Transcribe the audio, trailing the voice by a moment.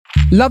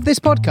Love this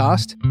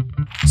podcast?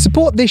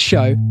 Support this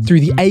show through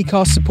the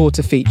Acast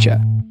supporter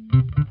feature.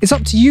 It's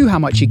up to you how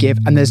much you give,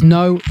 and there's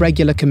no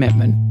regular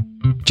commitment.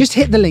 Just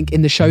hit the link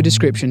in the show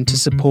description to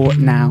support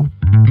now.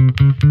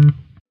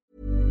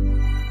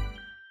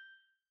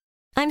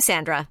 I'm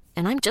Sandra,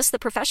 and I'm just the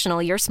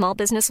professional your small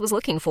business was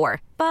looking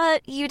for.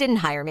 But you didn't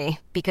hire me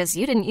because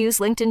you didn't use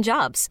LinkedIn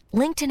Jobs.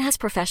 LinkedIn has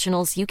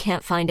professionals you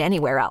can't find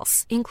anywhere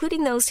else,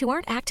 including those who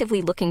aren't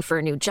actively looking for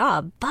a new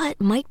job, but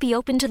might be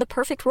open to the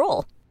perfect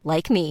role,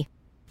 like me.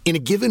 In a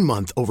given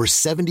month, over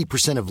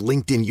 70% of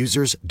LinkedIn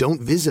users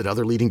don't visit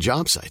other leading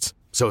job sites.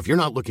 So if you're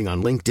not looking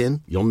on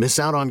LinkedIn, you'll miss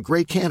out on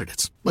great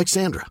candidates like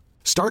Sandra.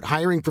 Start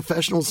hiring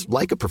professionals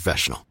like a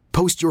professional.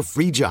 Post your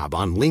free job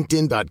on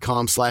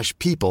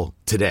linkedin.com/people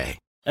today.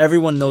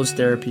 Everyone knows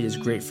therapy is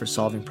great for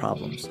solving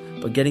problems,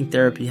 but getting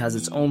therapy has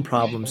its own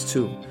problems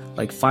too,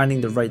 like finding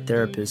the right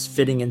therapist,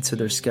 fitting into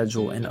their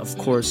schedule, and of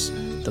course,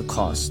 the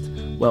cost.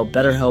 Well,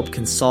 BetterHelp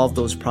can solve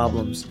those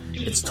problems.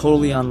 It's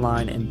totally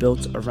online and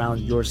built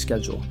around your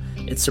schedule.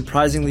 It's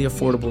surprisingly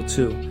affordable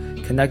too.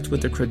 Connect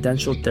with a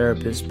credentialed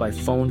therapist by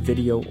phone,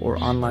 video,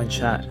 or online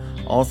chat,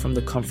 all from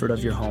the comfort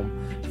of your home.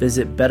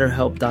 Visit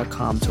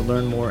BetterHelp.com to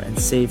learn more and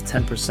save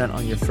 10%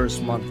 on your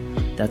first month.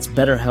 That's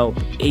BetterHelp,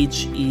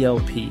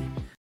 H-E-L-P.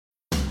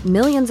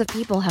 Millions of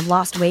people have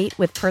lost weight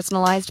with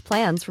personalized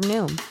plans from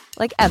Noom.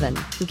 Like Evan,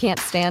 who can't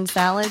stand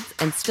salads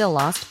and still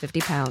lost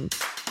 50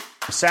 pounds.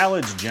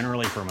 Salads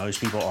generally for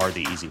most people are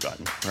the easy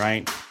button,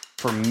 right?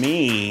 For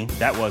me,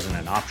 that wasn't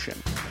an option.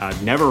 I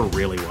never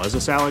really was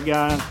a salad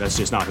guy. That's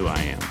just not who I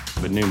am.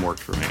 But Noom worked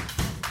for me.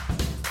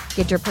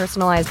 Get your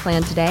personalized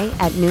plan today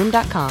at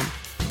Noom.com.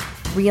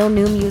 Real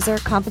Noom user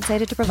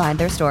compensated to provide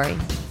their story.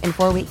 In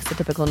 4 weeks, the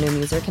typical Noom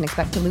user can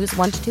expect to lose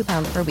 1 to 2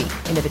 pounds per week.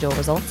 Individual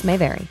results may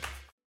vary.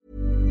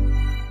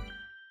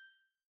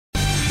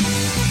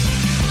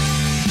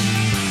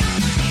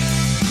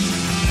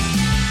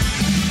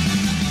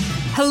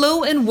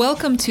 Hello and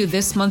welcome to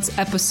this month's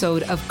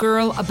episode of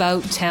Girl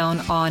About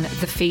Town on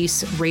The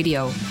Face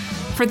Radio.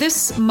 For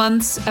this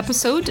month's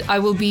episode, I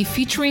will be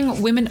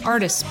featuring women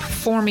artists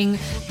performing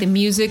the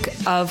music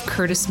of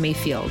Curtis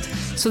Mayfield.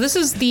 So this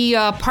is the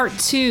part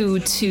 2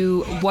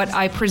 to what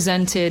I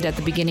presented at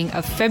the beginning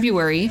of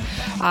February,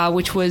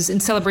 which was in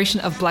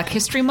celebration of Black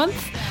History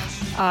Month.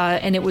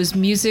 And it was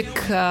music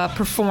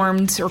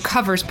performed or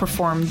covers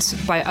performed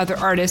by other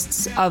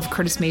artists of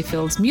Curtis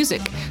Mayfield's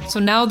music. So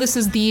now this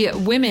is the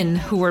women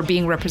who are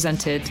being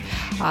represented.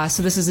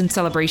 So this is in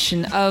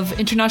celebration of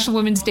International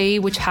Women's Day,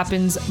 which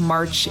happens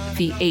March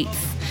the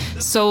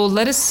 8th. So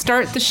let us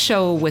start the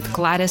show with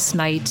Gladys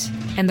Knight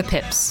and the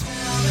Pips.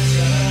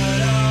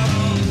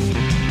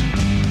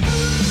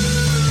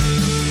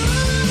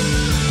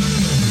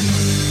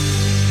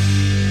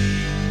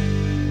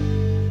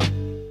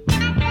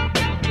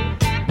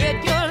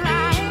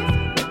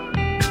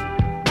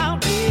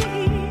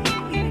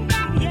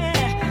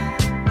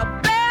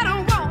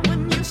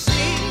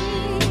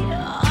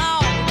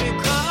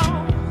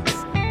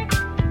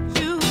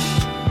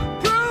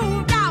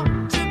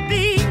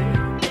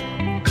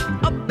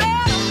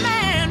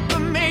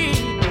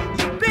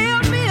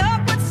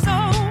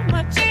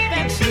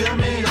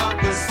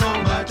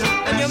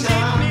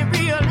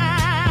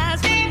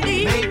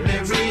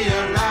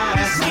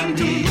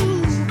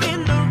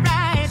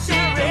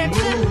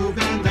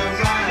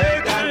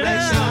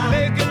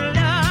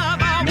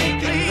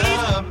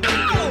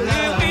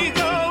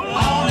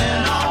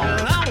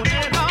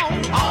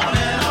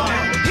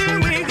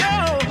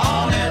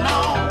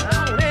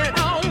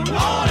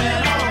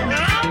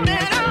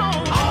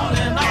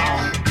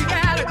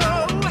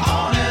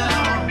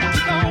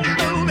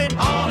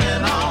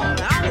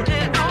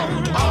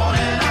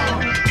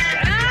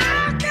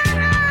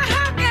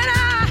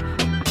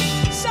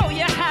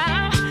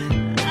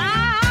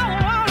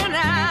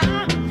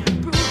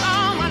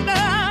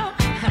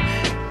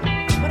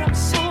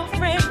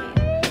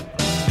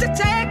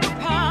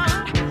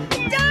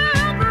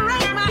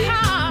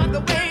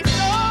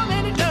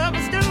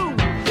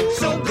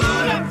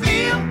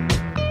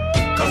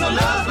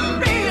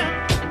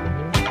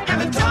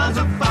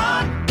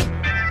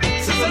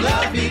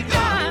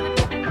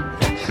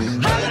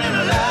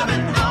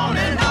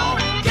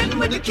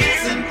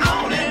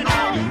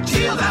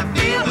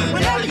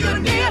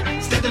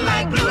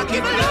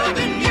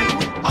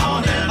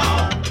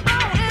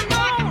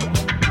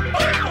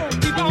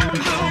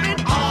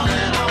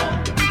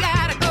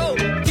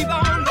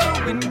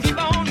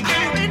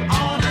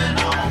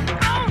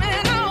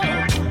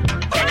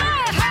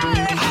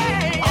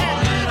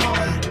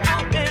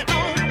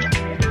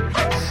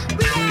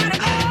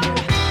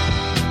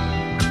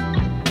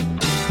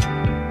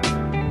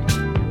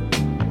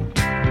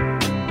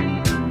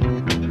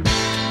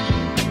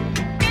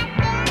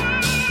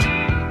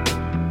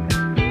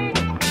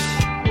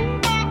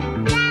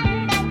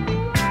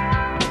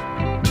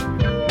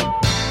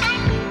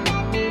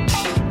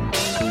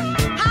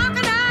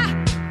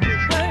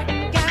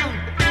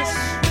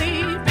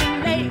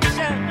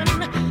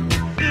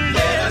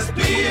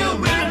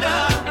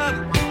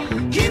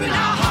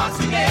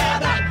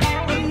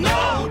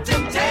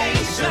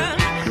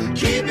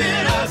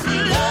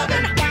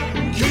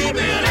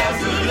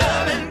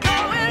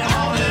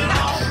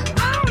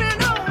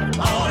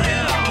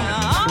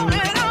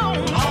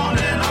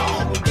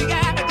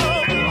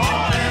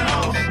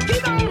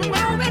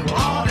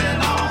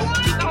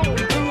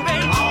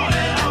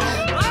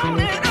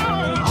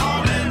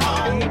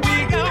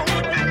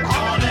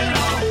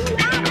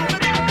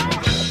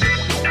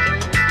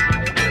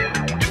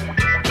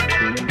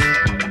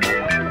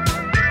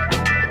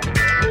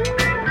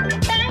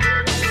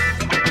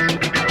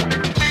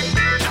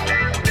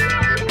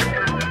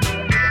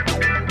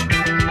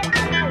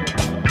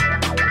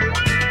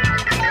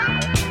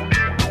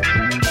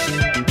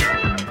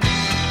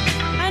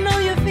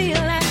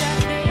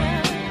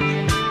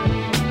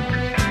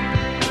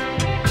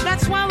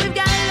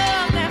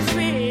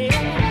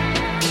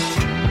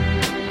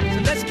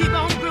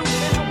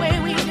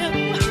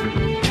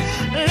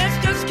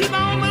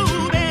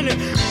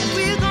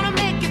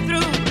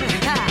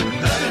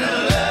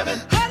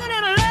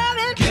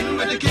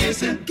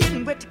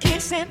 Getting with the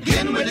kissing.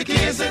 Getting with the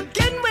kissing.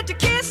 Getting with the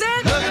kissing.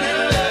 Hugging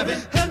and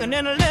loving. Hugging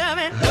and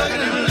loving.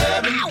 Hugging and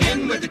loving.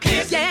 Getting with the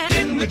kissing. Yeah.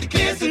 Getting with the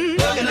kissing.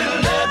 Hugging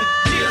and loving.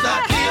 Tears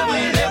I feel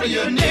whenever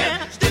you're near.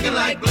 Sticking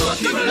like glue, I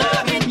keep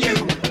loving you.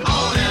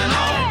 On and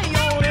on.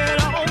 On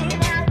and on.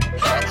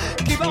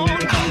 Keep on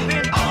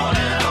moving. On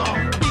and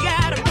on. We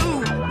gotta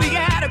move. We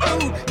gotta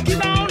move.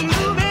 Keep on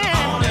moving.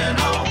 On and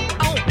on.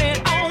 On and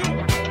on.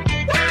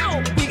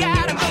 Wow. We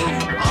gotta move.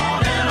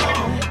 On and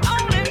on.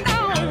 On and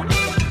on.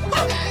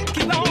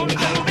 Keep on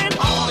moving.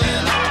 On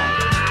and on.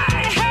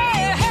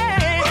 Hey, hey,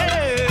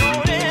 hey.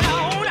 On and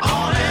on.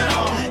 On and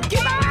on.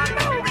 Keep on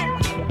moving.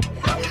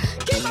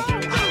 Keep on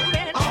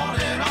moving. On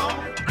and on.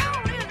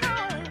 On and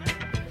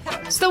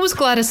on. So that was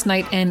Gladys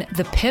Knight and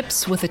the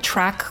Pips with a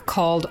track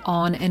called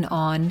On and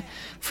On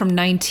from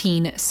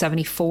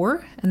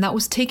 1974. And that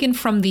was taken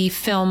from the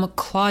film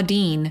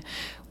Claudine,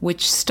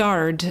 which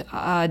starred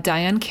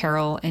Diane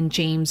Carroll and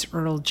James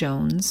Earl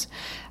Jones.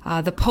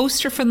 The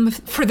poster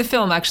for the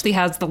film actually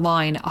has the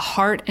line, "A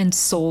heart and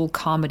soul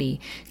comedy.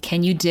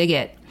 Can you dig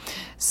it?"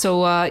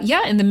 So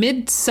yeah, in the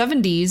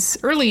mid-70s,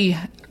 early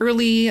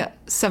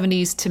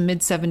 70s to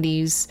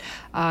mid-70s,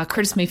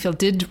 Curtis Mayfield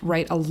did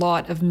write a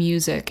lot of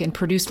music and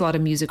produced a lot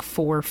of music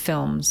for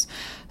films.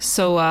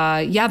 So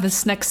yeah,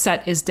 this next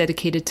set is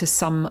dedicated to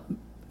some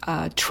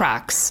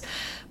tracks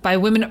by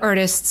women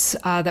artists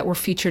that were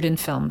featured in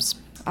films.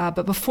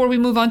 But before we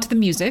move on to the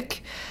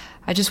music,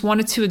 I just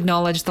wanted to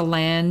acknowledge the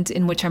land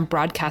in which I'm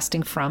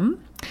broadcasting from.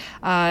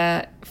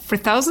 For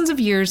thousands of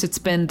years, it's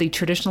been the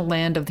traditional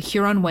land of the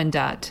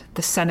Huron-Wendat,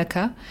 the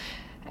Seneca,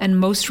 and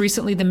most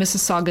recently the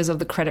Mississaugas of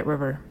the Credit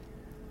River.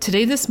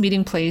 Today, this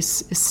meeting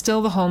place is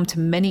still the home to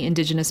many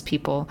Indigenous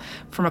people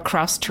from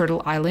across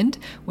Turtle Island,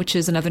 which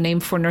is another name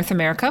for North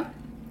America.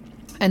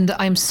 And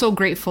I'm so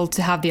grateful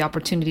to have the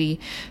opportunity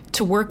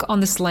to work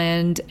on this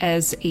land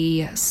as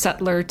a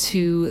settler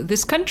to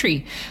this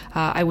country.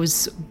 I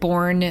was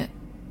born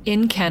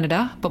in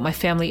Canada, but my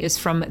family is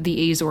from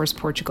the Azores,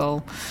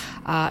 Portugal.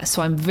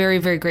 So I'm very,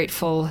 very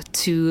grateful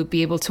to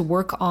be able to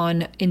work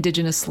on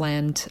Indigenous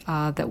land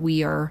that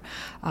we are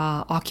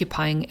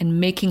occupying and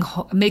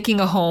making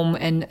a home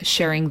and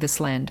sharing this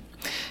land.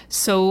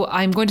 So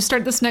I'm going to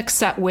start this next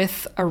set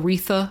with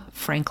Aretha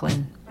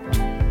Franklin.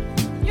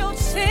 Your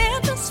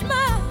simple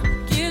smile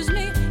gives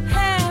me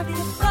happy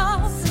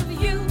thoughts of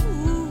you.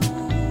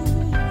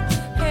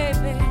 Hey,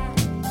 baby,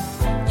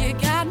 you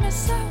got me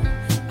so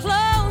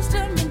close to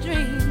my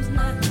dreams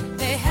now.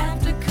 They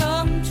have to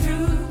come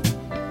true.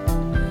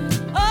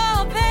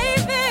 Oh,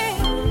 baby,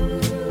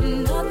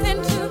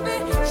 nothing to be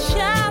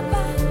shy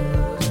about.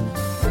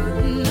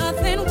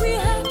 Nothing we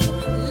have to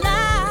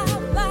lie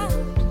about.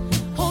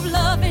 Hope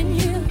loving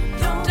you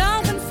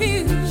don't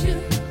confuse you.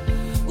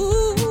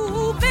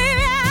 Ooh,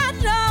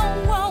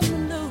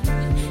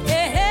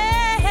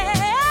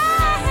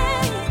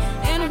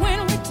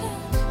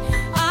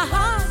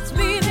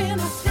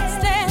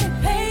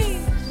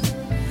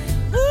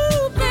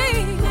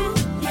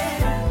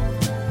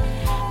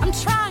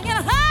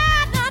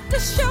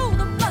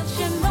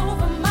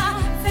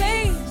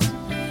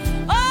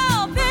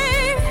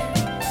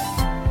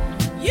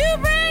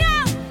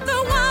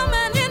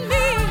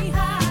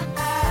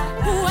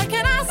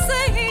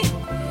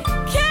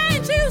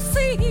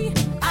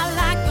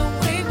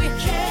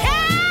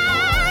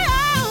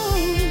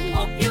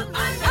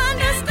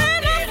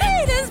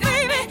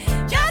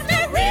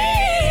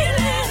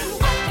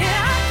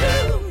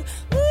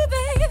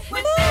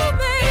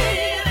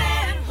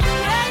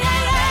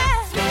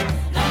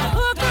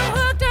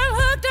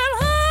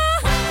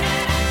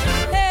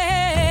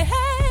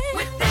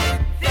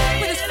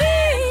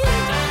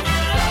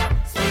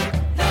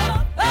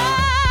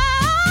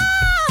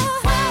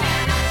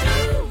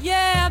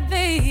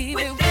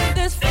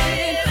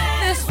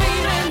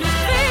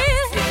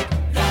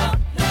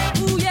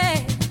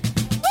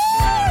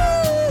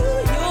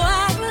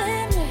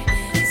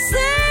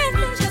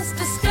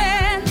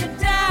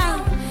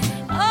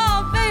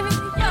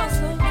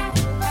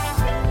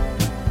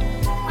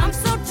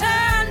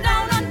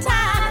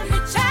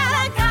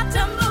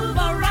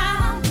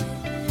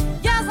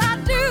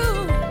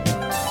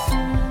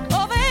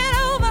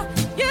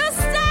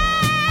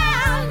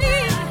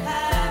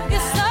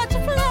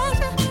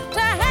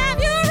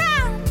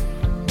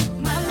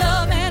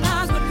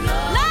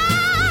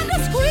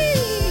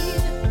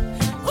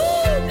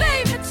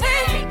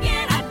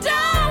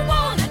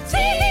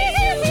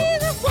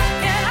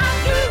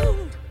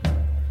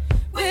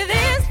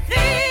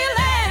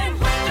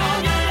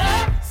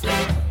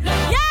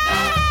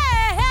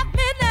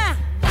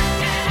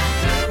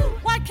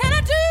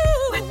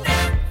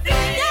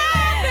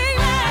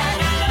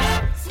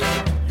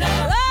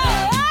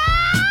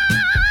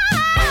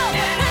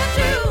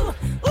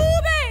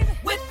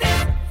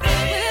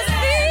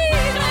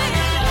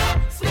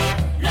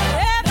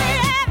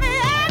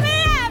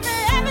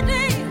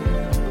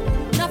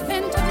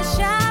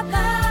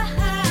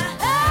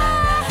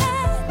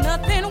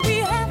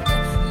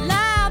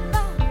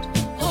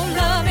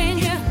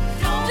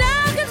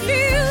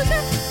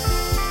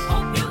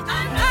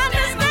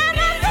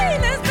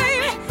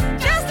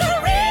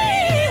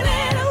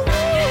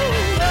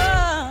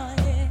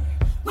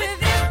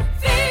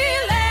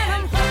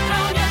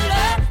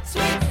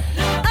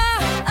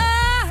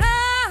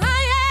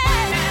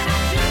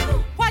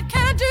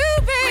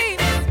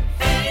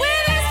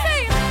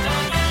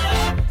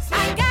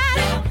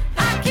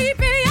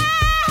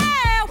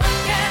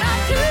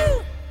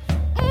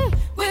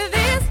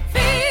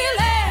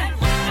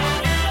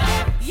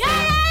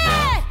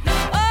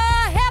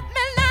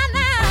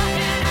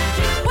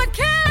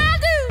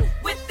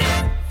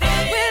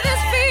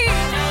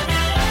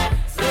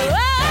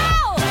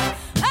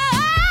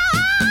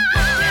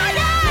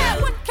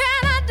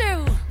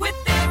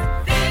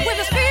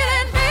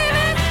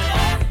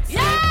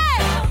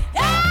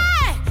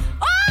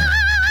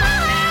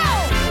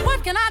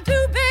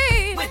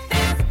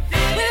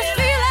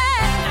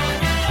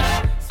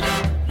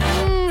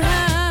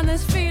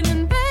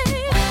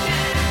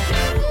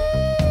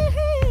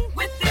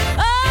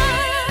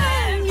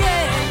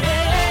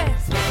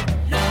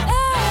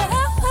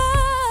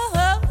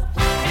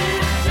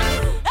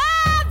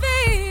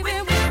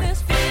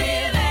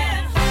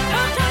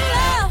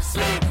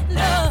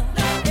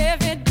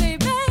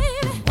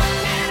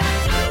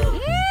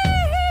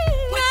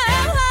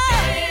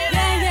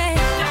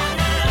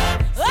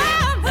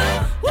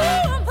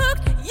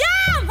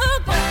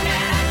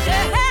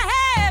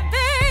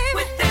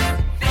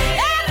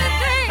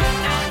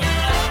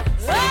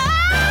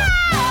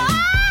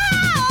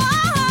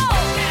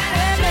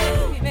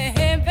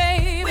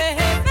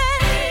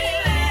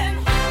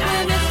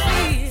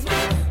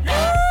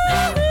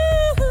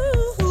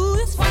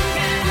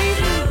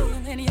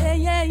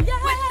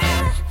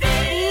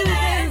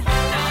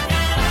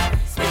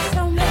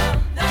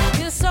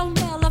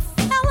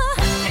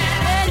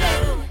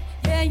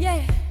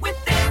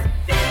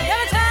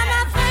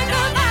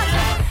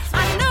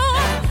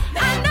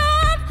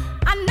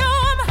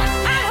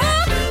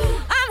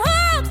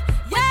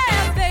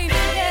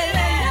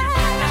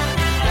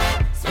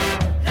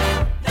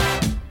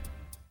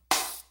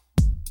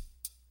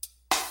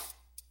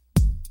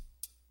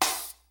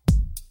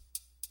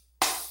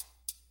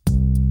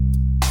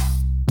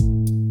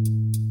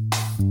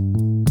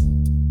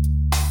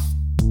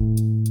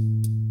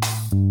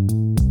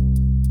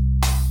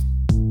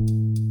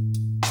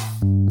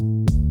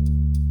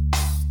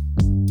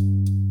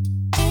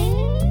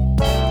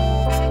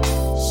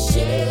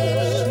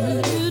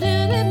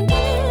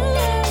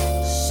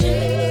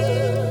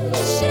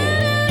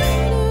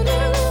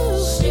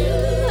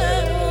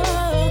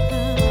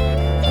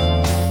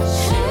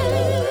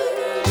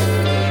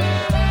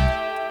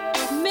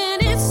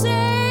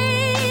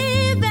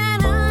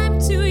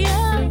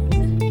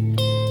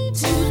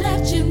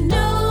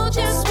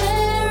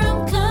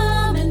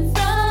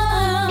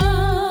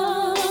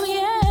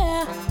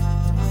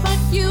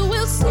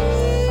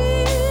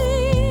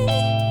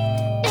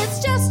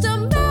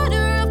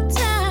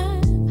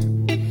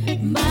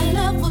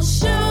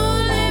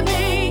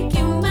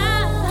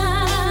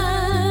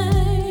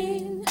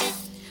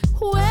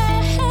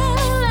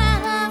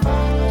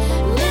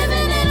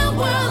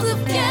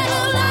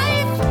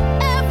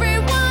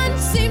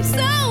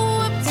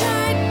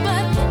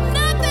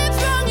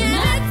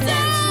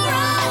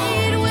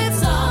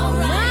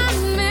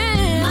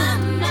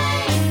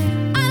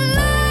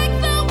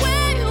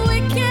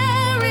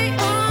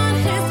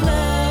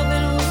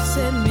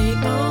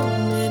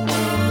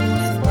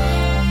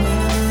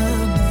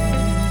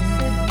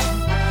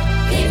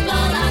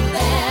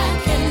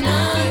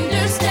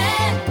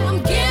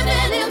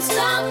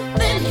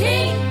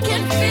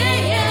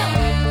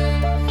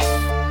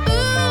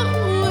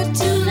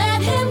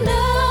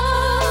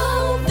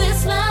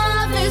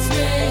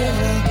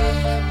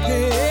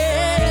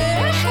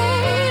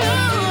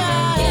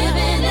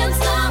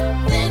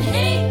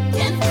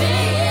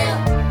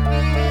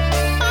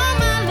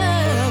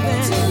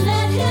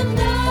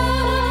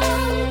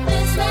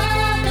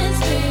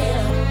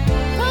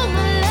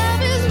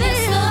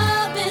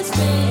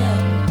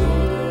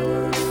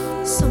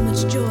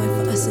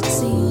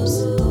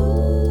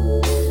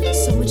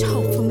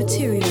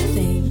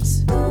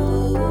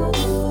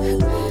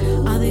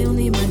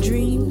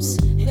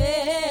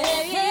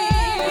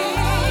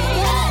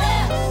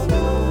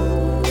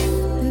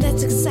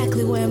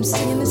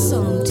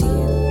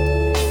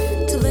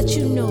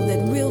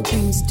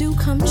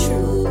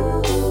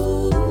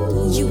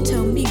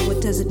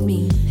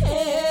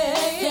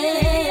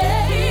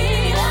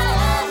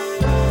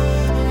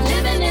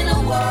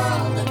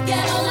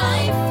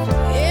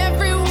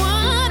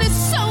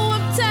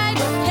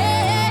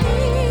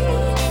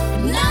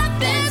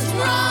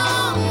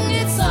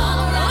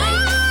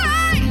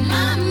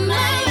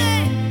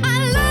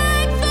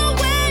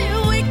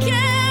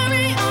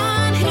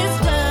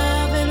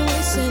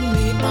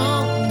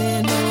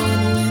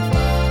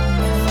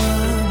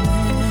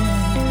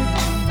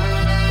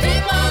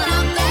 People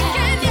out there,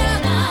 can you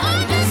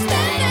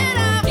understand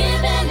that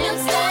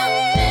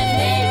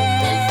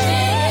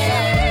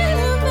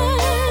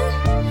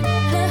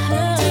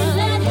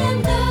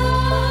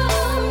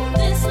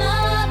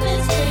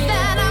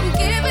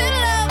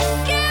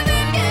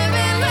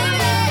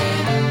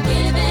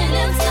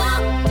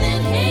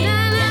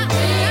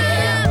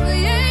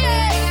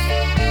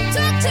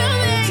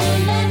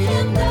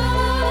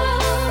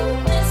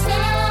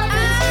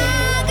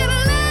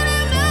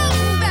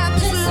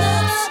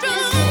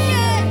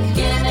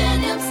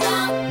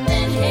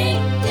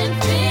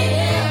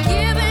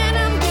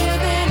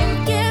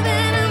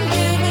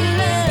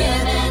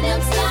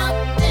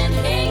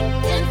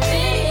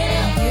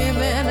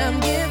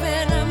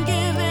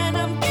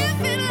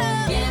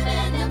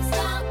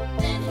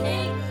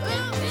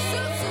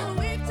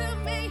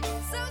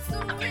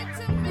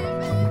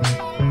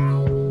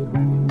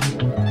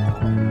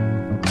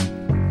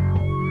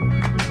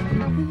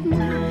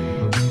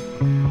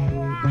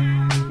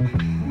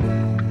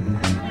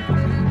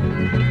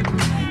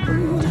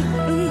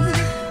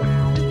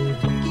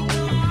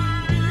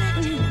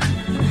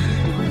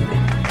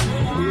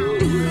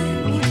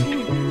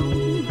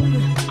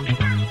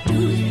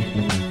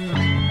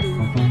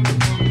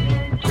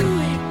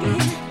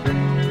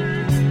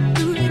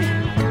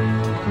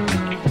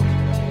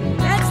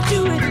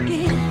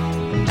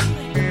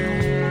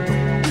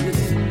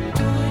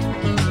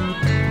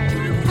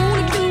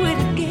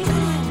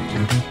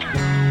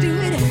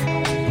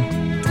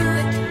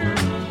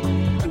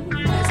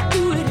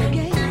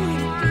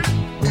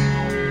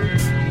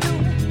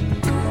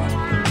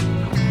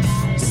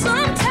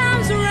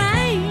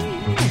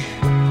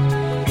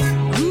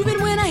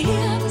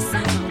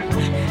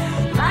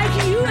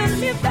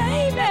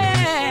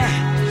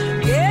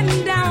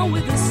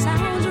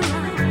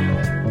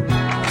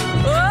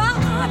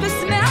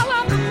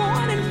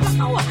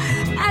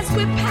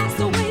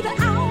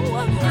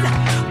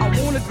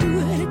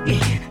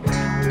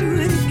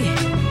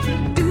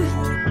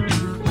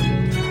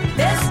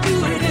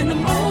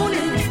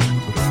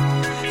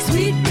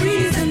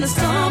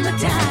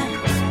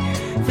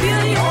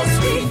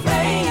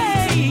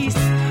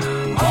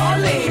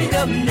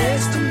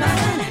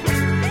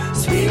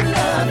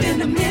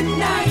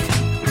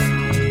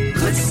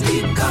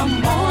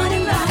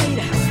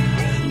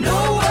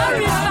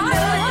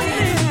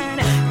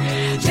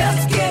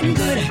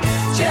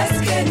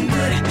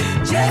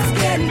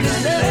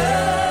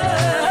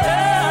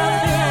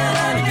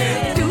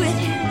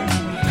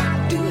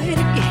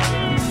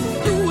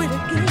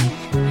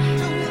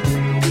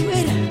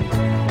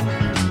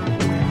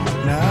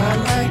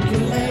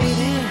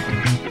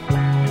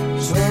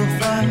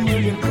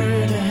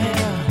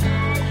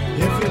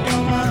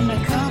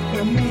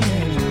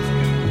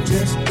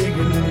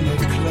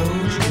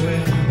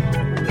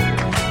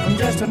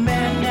just a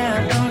man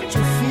now, don't you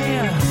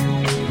fear?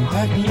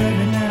 Like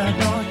living now,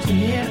 don't you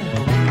hear?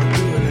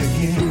 Do it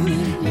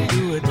again.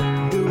 Do it again.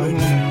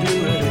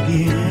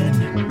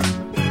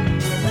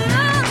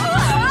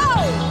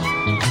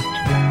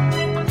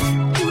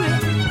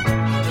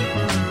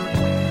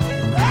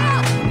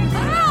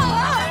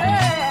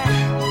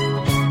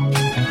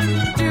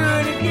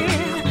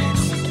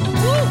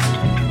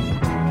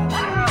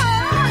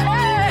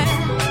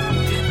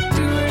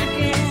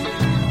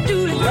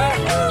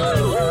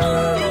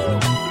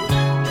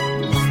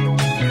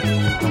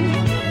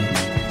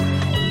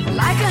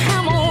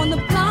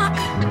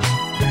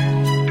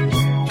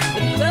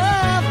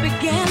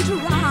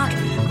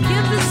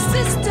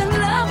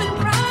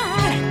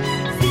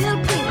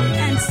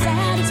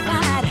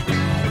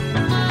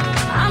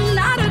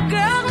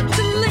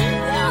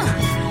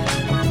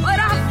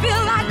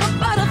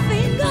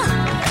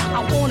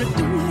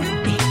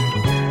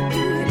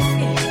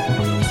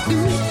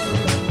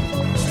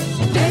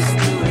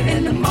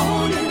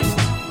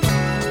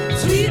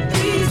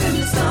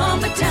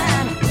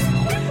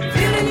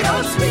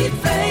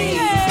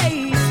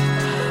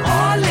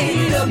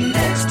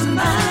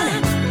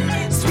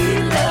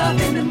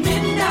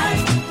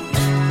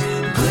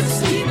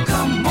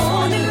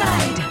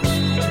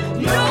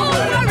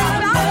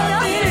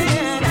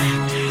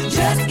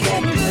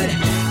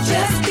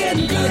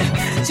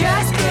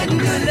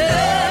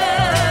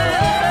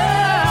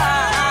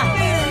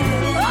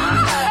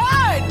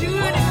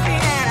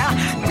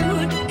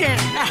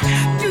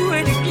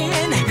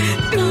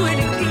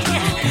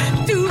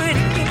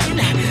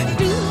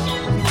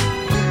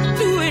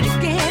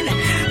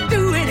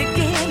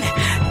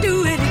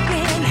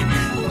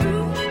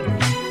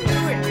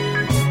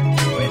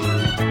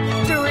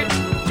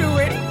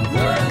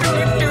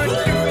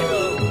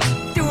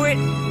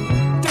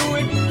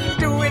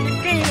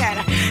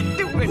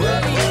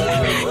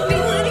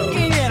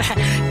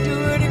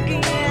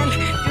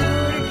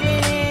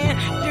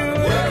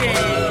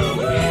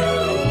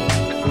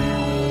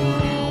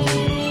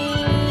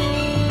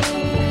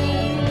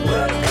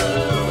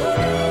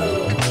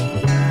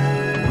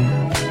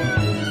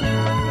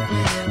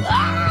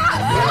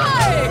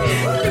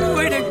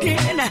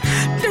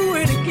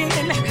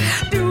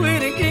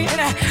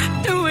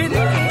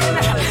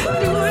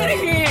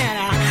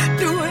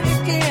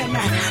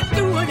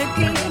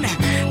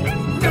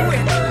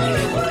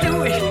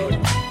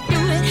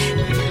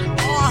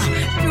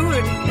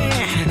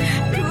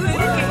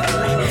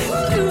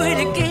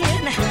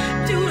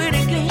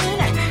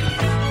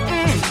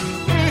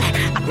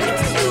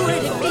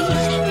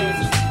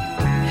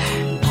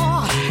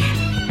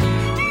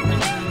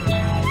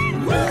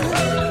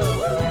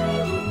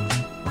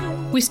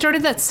 We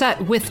started that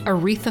set with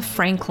Aretha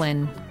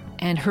Franklin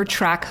and her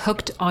track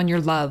Hooked on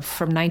Your Love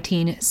from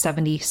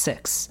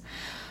 1976.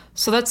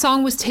 So that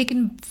song was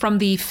taken from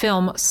the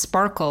film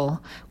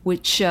Sparkle,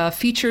 which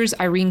features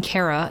Irene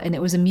Cara, and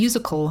it was a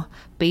musical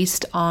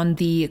based on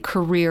the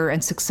career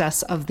and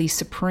success of the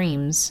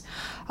Supremes.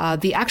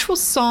 The actual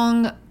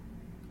song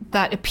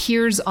that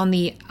appears on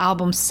the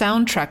album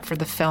soundtrack for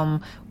the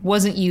film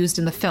wasn't used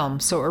in the film.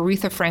 So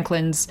Aretha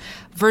Franklin's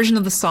version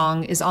of the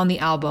song is on the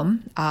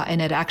album,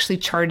 and it actually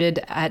charted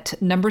at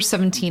number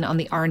 17 on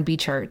the R&B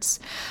charts.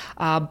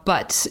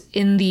 But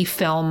in the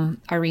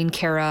film, Irene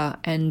Cara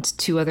and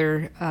two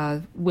other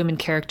women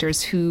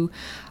characters who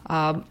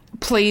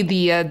play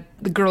the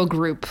girl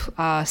group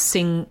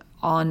sing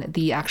on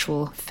the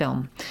actual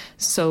film.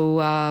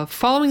 So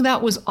following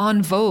that was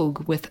En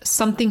Vogue with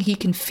Something He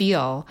Can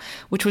Feel,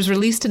 which was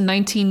released in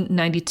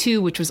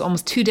 1992, which was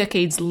almost 2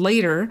 decades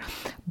later,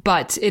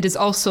 but it is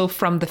also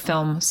from the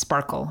film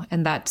Sparkle.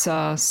 And that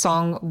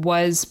song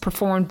was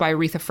performed by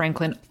Aretha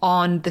Franklin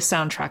on the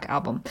soundtrack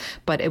album,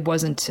 but it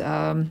wasn't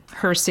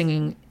her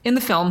singing in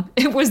the film.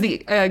 It was the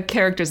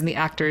characters and the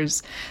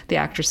actresses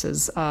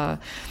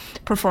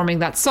performing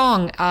that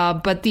song.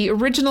 But the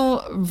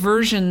original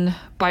version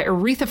by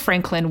Aretha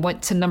Franklin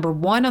went to number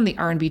 1 on the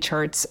R&B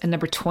charts and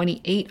number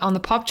 28 on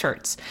the pop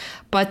charts.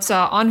 But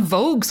En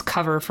Vogue's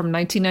cover from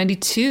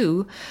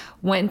 1992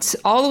 went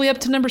all the way up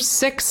to number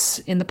 6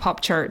 in the pop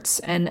charts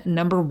and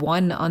number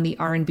 1 on the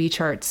R&B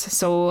charts.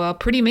 So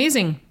pretty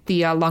amazing,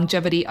 the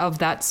longevity of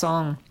that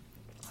song,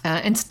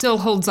 and still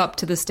holds up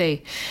to this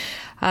day.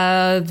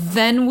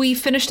 Then we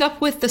finished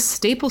up with the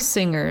Staple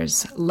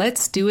Singers,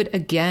 Let's Do It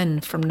Again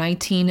from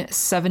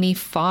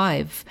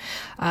 1975.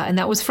 And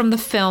that was from the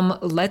film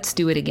Let's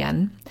Do It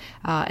Again.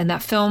 And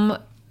that film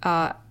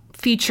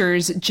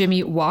features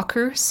Jimmy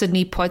Walker,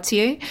 Sidney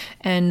Poitier,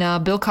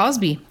 and Bill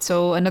Cosby.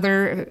 So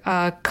another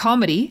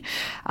comedy.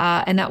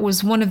 And that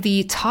was one of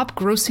the top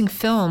grossing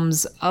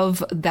films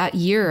of that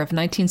year of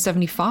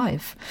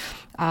 1975.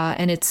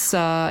 And it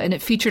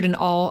featured an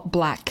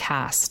all-black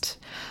cast.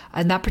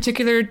 And that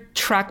particular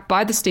track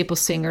by the Staple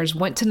Singers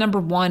went to number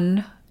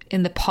 1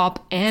 in the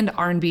pop and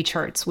R&B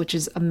charts, which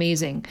is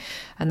amazing.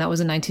 And that was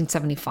in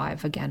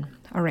 1975 again.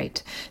 All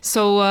right.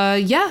 So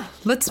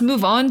let's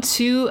move on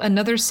to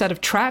another set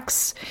of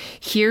tracks.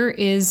 Here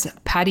is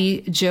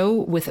Patti Jo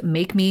with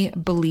Make Me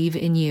Believe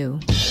in You.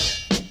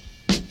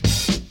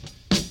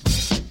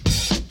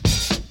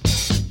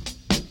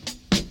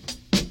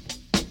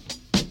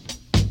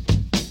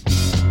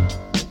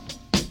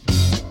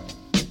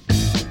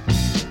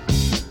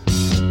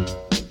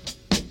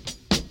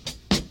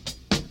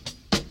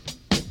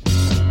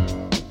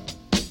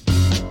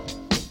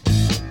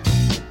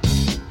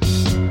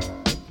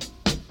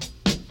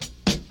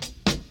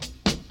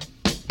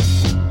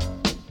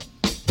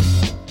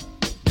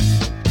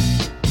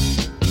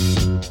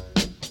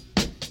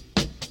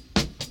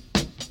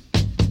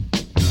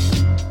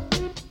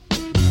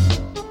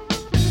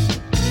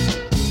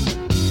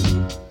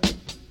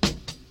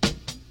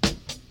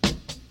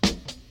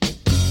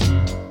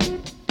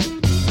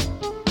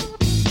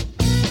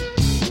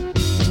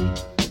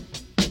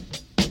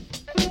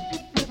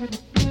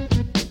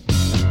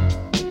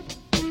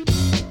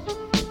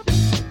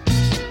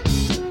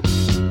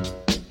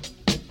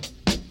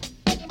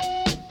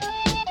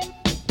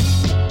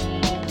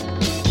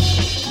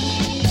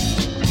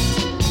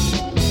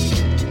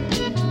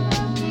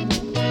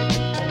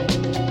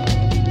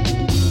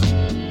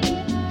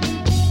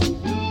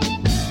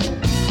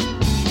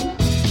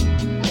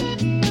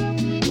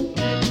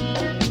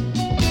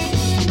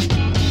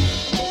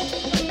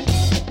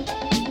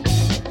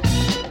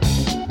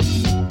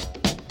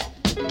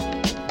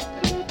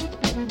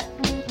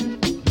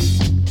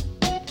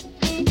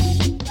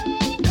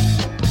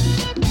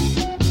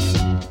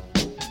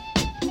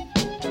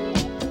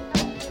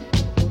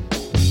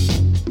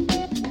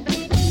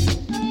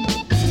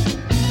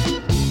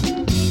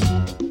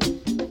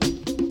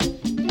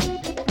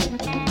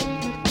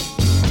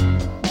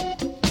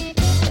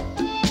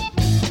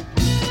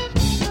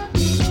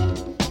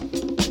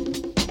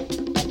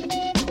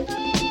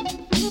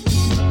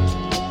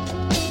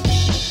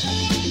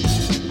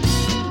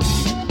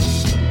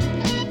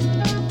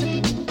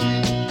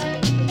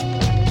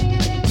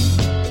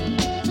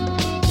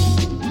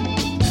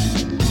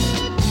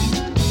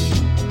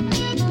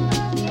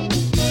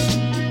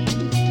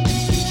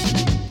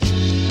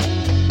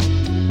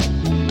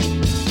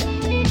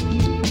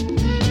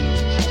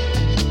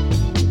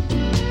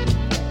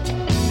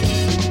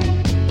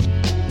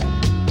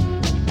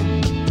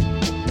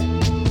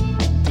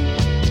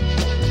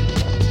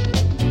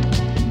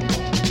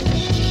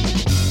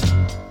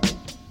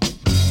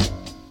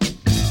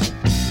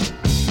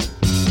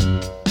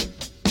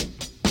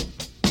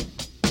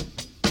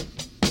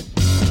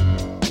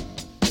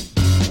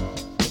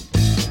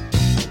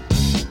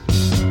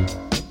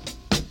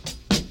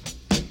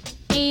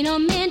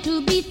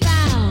 to be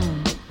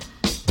found.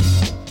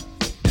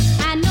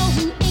 I know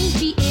who ain't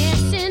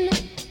BSing.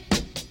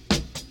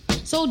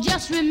 So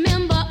just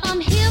remember I'm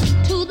hip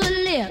to the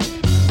lip.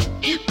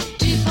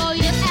 Before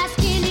you ask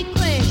any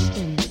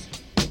questions,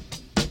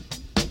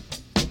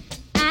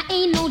 I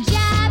ain't no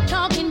jive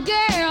talking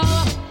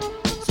girl.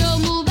 So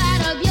move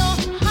out of your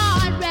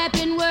hard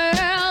rapping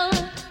world.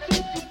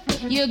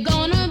 You're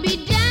gonna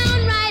be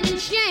downright in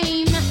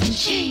shame.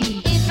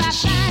 If I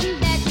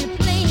find that you're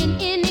playing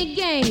any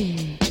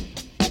game,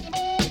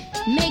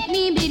 make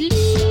me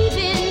believe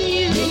in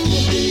you.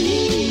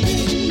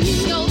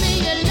 Show me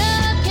your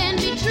love can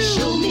be true.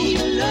 Show me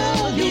your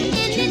love. Do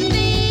anything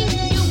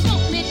you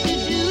want me to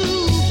do.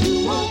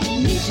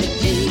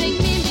 Just make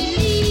me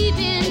believe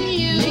in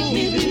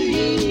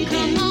you.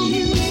 Come on,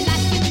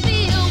 like you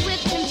feel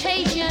with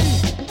temptation.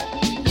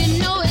 You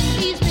know it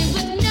leaves me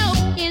with no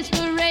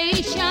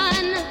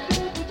inspiration.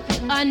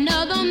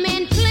 Another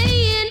man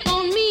playing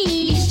on me.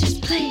 He's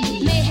just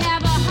playing. May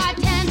have a hard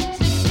time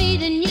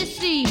succeeding, you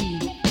see.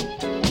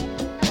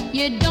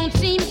 You don't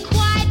seem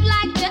quite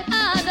like the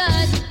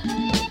others,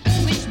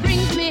 which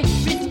brings me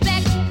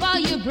respect for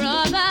your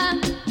brother.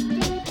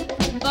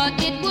 But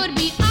it would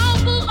be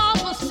awful,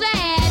 awful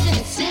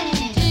sad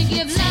to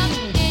give love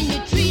and you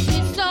treat me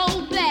so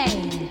bad.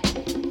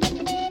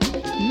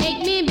 Make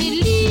me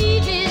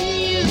believe in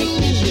you.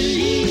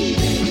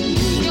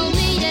 Show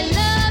me your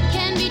love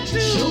can be true.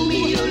 Show me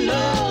your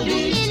love. Do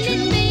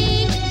anything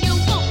you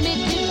want me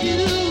to do.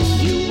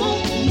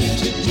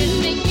 Just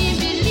make me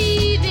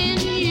believe in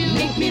you.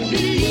 Make me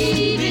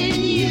believe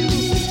in you.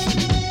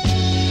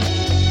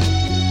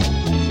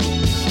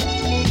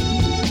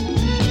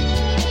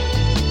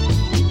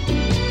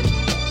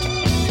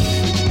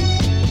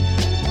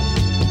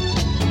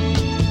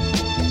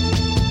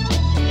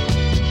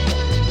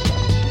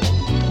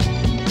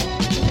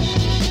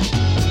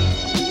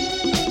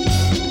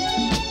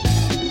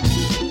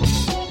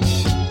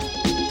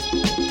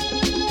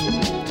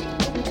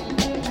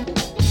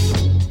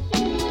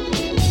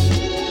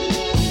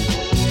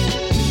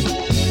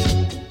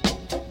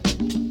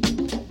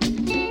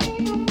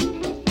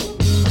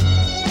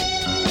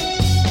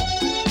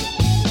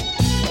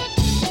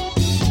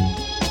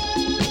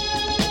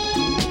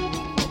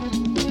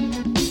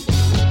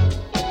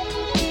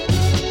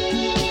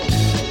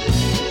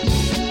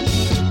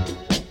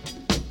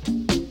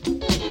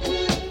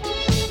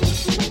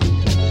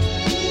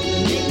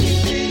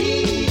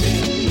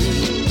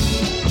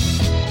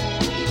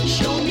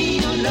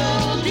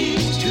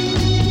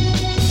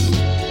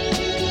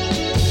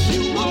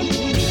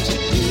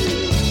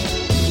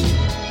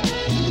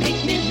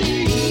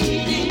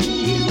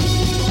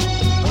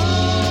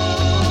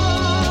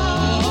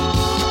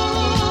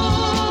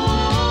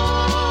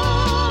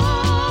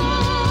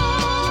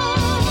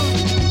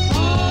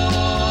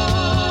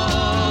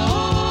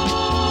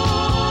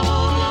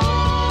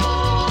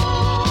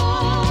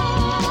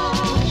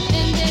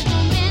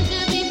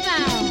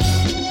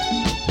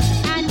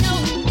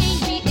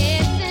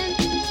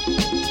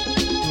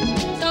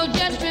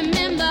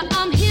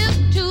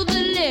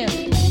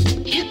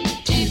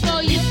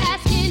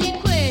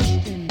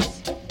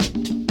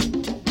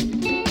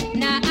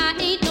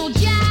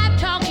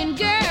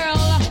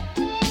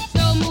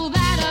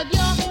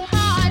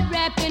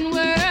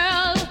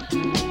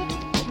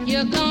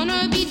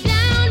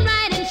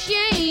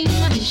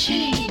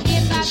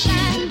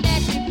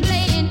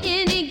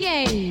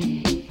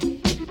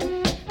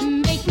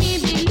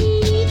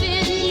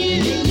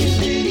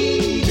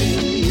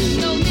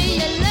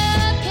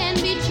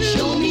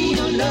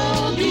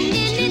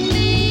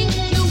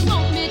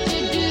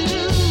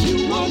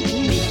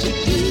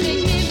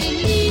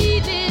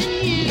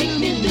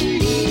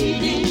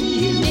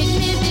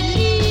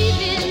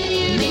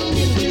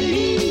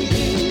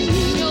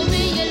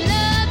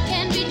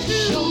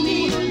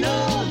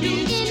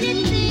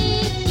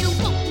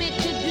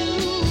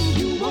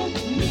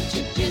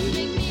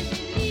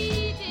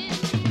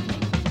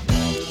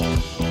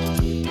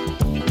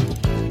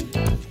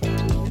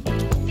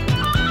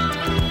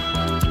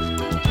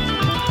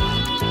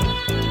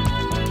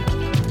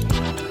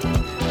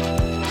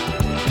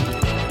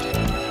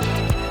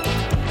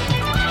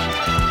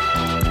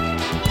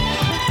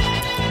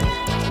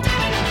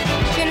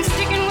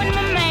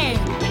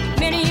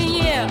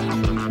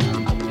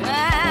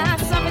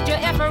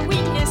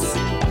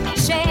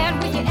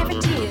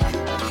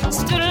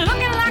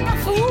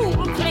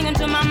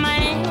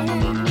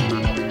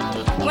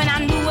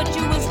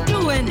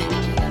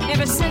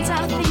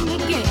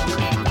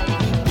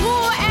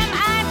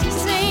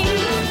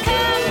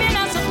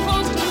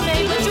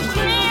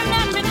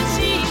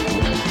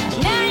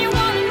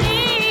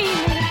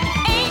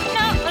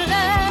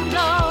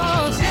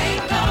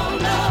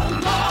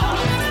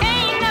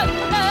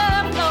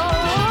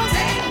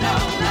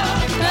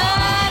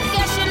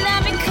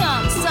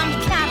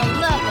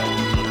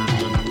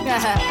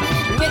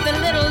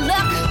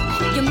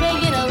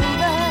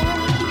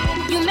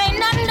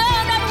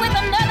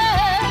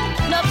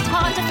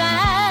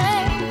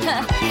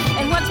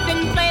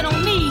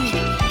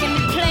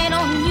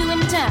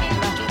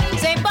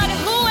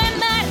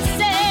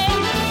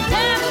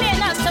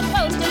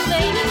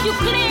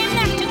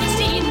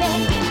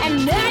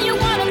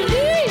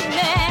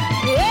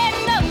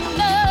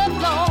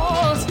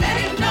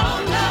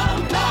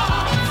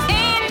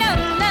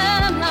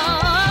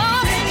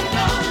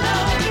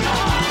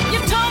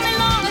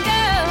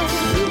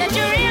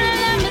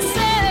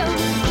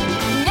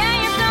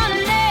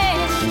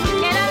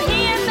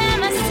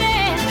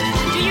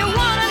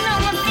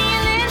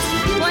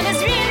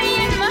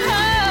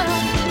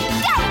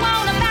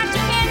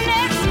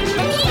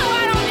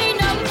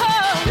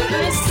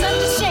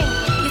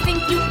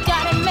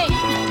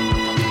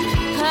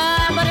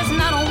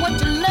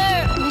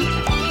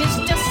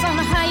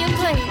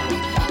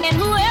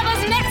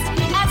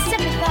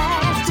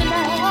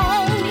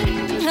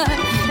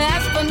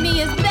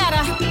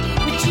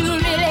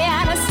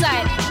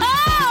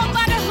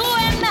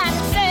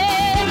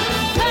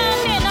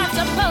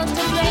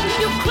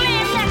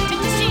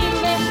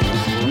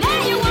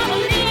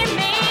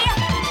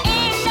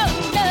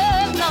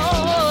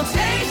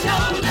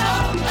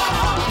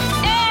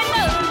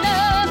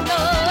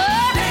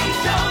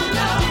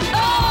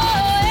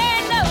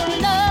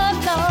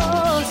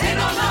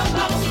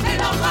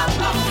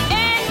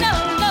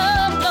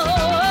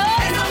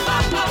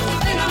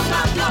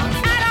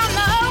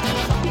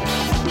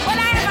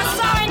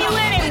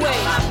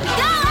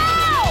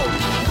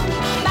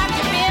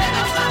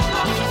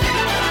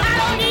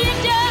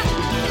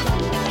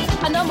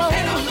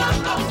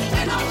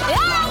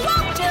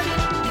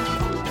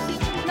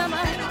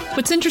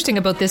 what's interesting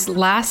about this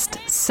last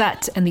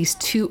set and these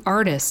two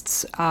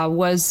artists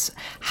was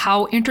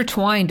how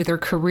intertwined their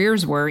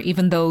careers were,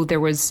 even though there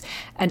was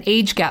an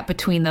age gap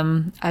between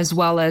them, as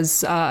well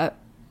as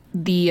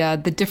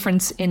the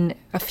difference in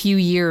a few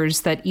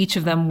years that each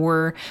of them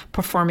were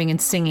performing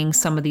and singing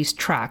some of these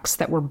tracks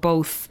that were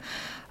both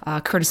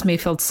Curtis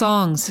Mayfield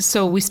songs.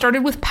 So we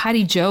started with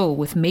Patti Jo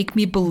with Make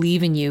Me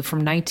Believe in You from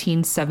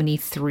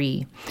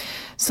 1973.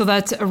 So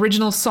that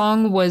original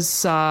song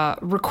was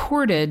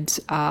recorded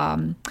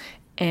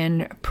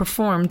and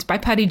performed by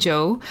Patti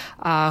Jo,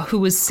 who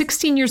was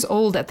 16 years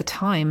old at the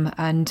time.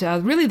 And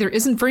really, there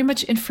isn't very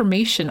much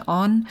information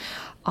on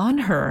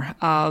her.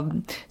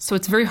 So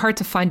it's very hard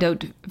to find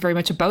out very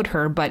much about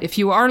her. But if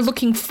you are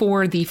looking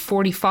for the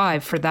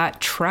 45 for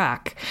that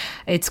track,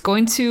 it's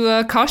going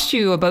to cost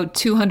you about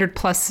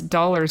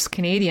 $200+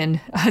 Canadian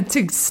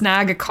to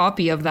snag a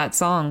copy of that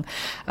song.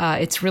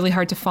 It's really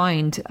hard to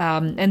find.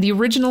 And the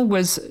original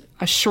was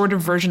a shorter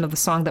version of the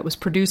song that was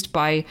produced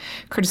by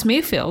Curtis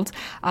Mayfield,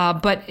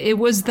 but it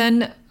was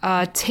then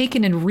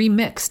taken and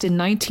remixed in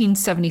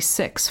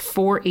 1976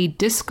 for a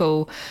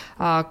disco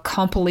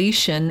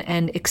compilation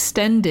and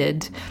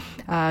extended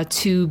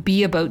to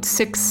be about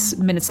 6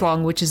 minutes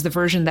long, which is the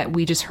version that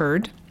we just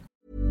heard.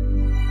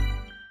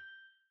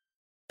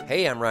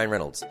 Hey, I'm Ryan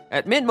Reynolds.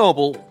 At Mint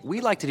Mobile,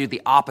 we like to do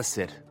the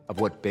opposite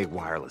of what Big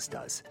Wireless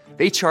does.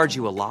 They charge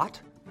you a lot.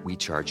 We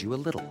charge you a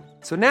little.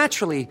 So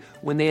naturally,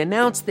 when they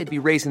announced they'd be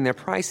raising their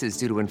prices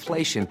due to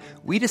inflation,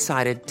 we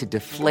decided to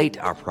deflate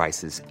our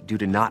prices due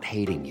to not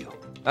hating you.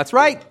 That's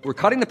right. We're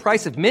cutting the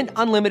price of Mint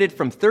Unlimited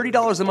from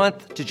 $30 a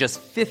month to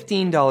just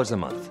 $15 a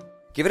month.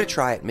 Give it a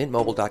try at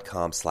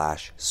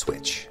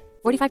mintmobile.com/switch.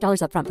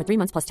 $45 up front for 3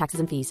 months plus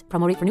taxes and fees.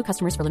 Promo rate for new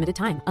customers for limited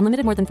time.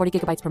 Unlimited more than 40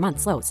 gigabytes per month.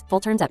 Slows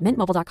full terms at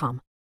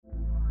mintmobile.com.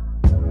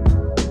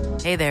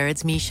 Hey there,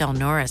 it's Michelle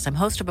Norris. I'm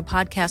host of a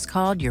podcast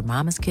called Your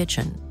Mama's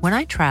Kitchen. When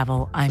I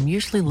travel, I'm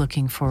usually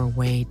looking for a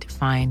way to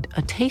find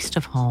a taste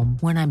of home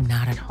when I'm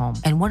not at home.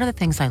 And one of the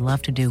things I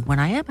love to do when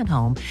I am at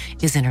home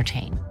is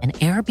entertain. And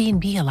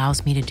Airbnb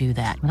allows me to do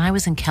that. When I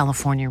was in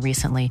California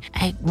recently,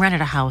 I rented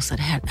a house that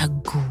had a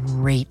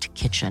great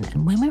kitchen.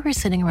 And when we were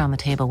sitting around the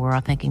table, we were all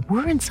thinking,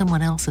 we're in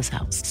someone else's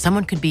house.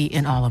 Someone could be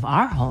in all of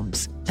our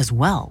homes as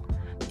well.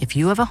 If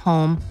you have a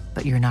home,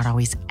 but you're not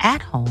always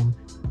at home,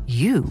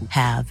 you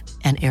have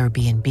an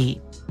Airbnb.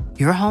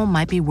 Your home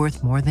might be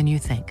worth more than you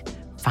think.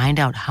 Find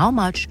out how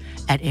much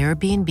at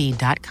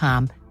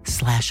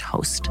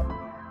airbnb.com/host.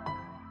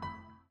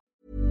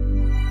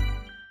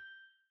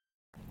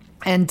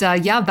 And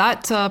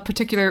that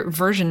particular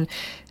version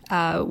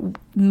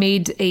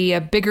made a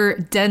bigger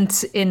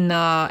dent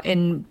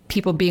in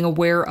people being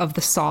aware of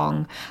the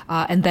song,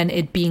 and then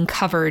it being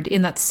covered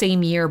in that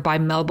same year by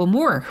Melba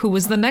Moore, who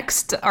was the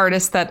next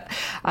artist that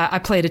I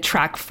played a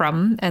track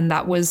from, and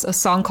that was a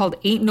song called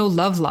Ain't No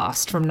Love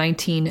Lost from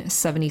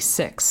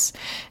 1976.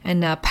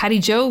 And Patti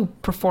Jo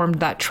performed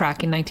that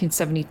track in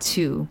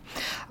 1972.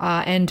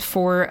 And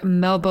for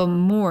Melba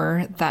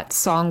Moore, that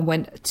song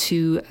went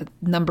to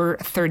number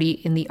 30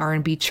 in the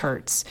R&B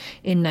charts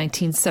in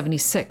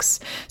 1976.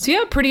 So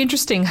yeah, pretty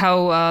interesting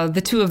how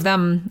the two of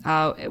them,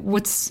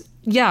 what's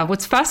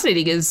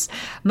fascinating is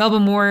Melba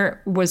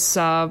Moore was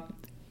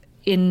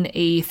in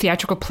a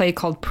theatrical play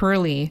called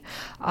Pearly,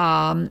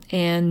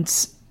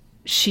 and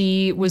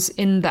she was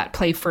in that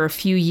play for a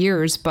few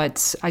years,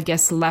 but I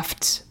guess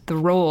left the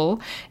role,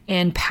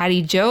 and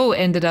Patti Jo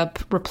ended up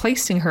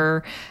replacing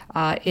her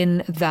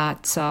in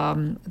that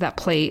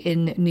play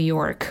in New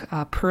York,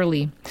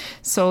 Pearly.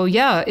 So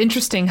yeah,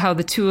 interesting how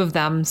the two of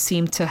them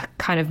seem to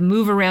kind of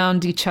move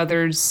around each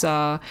other's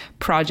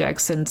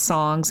projects and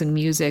songs and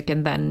music,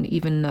 and then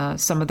even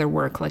some of their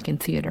work like in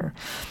theater.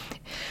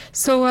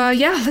 So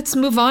let's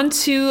move on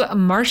to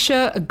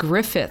Marcia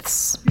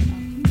Griffiths.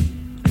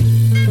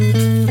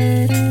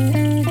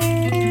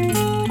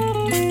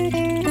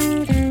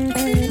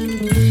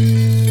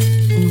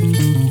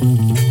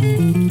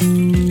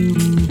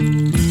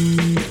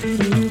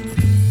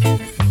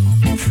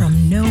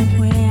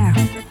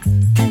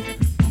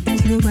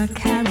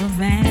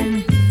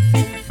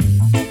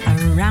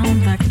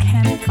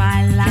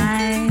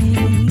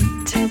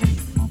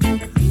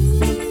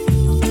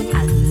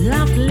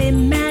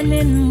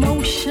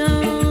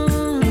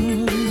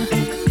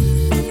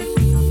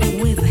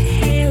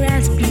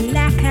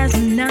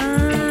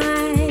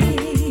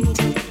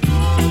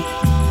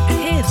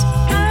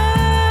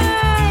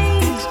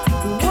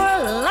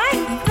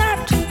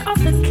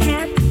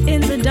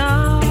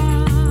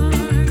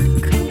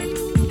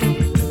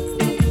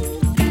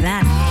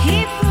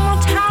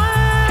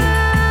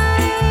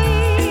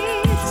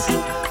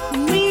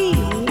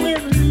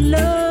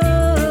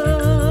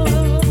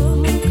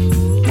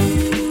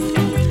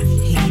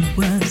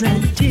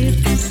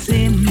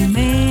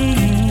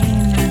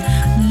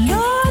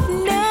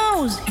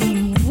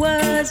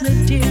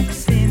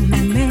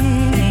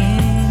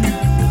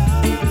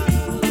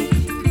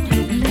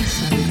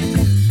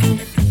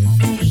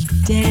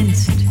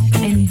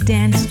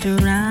 Danced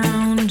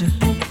around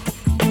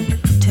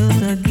to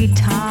the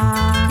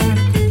guitar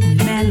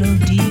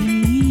melody.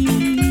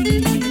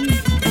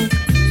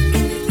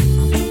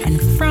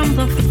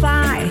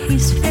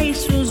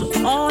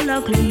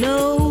 struck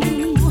low,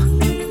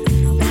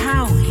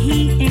 how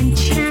he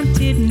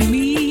enchanted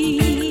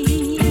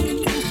me.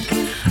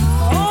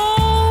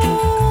 Oh,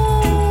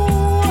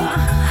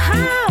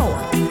 how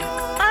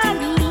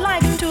I'd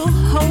like to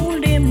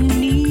hold him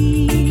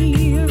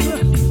near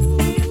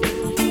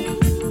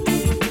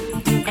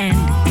and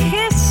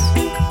kiss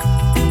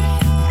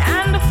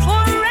and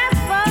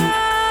forever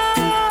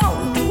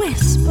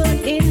whisper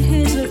in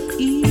his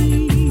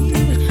ear.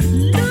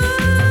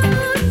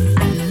 Lord, I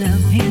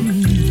love him,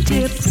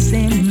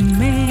 gypsy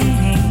man.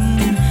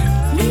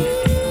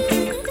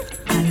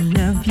 I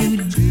love you,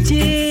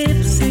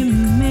 gypsy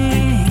man.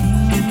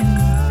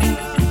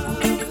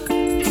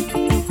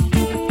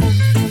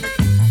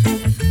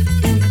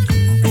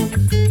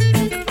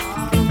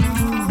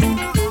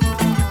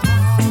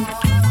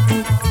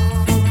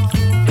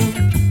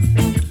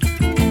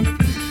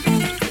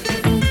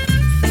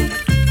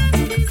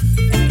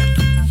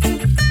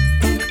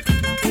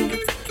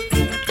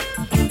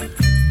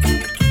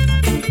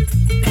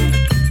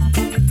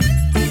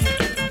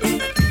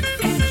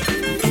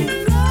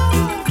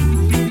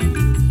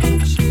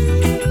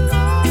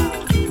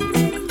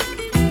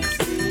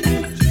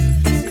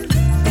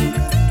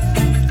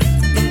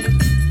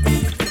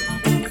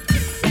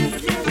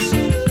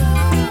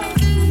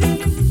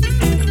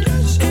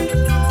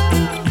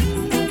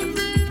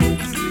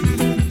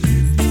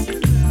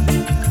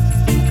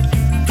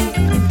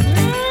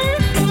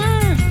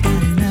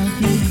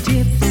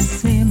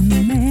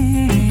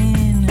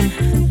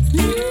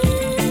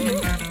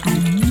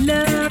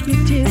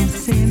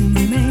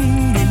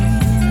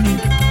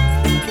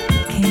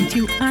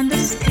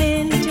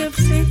 Understand,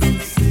 gypsy,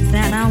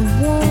 that I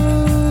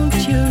want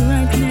you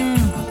right now.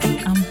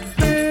 I'm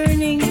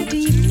burning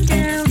deep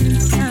down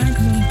inside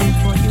me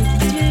for you,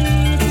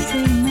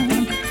 gypsy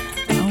man.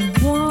 I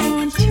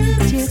want you,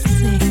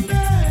 gypsy.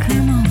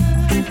 Come on.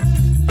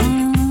 I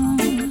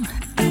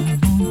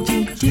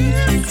want you,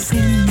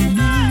 gypsy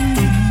man.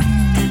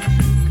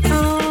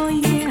 Oh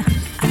yeah,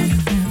 I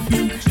love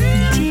you,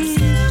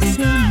 gypsy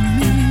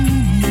man.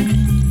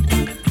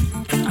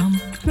 I'm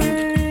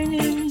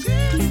burning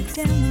deep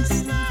down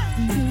inside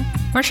me.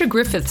 Marcia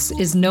Griffiths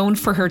is known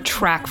for her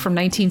track from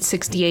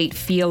 1968,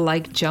 Feel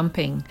Like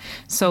Jumping.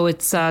 So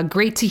it's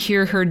great to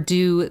hear her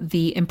do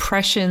the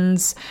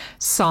Impressions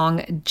song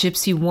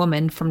Gypsy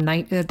Woman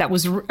that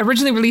was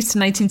originally released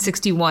in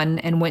 1961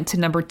 and went to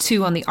number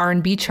 2 on the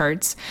R&B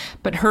charts.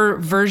 But her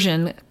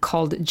version,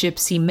 called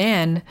Gypsy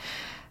Man,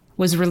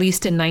 was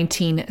released in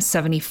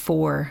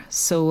 1974.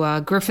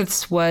 So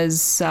Griffiths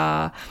was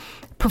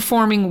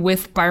performing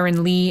with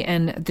Byron Lee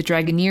and the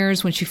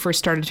Dragoneers when she first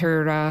started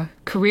her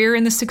career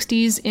in the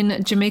 60s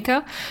in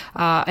Jamaica,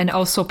 and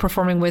also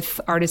performing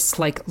with artists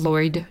like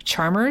Lloyd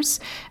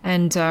Charmers.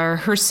 And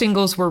her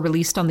singles were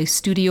released on the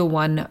Studio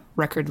One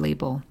record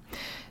label.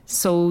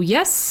 So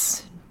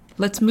yes,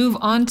 let's move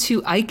on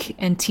to Ike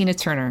and Tina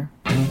Turner.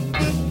 Keep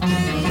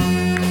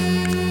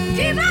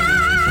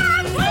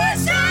on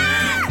pushing!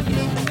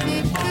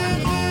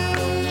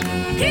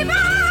 Keep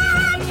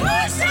on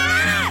pushing!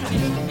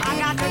 I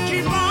got to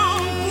keep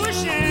on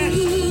pushing.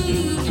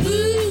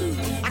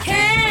 I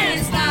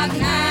can't stop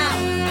now.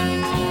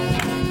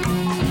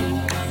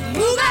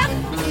 Move up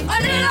a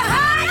little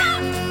higher.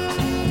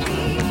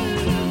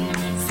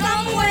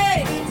 Some way,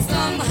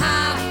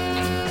 somehow.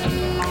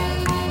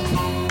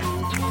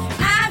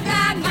 I've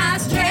got my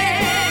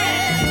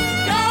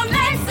strength. Don't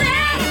make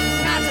sense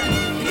not to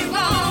keep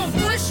on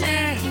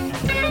pushing.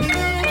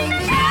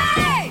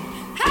 Hey,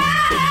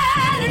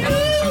 hallelujah.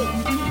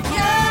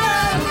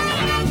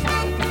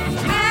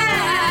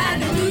 Hallelujah.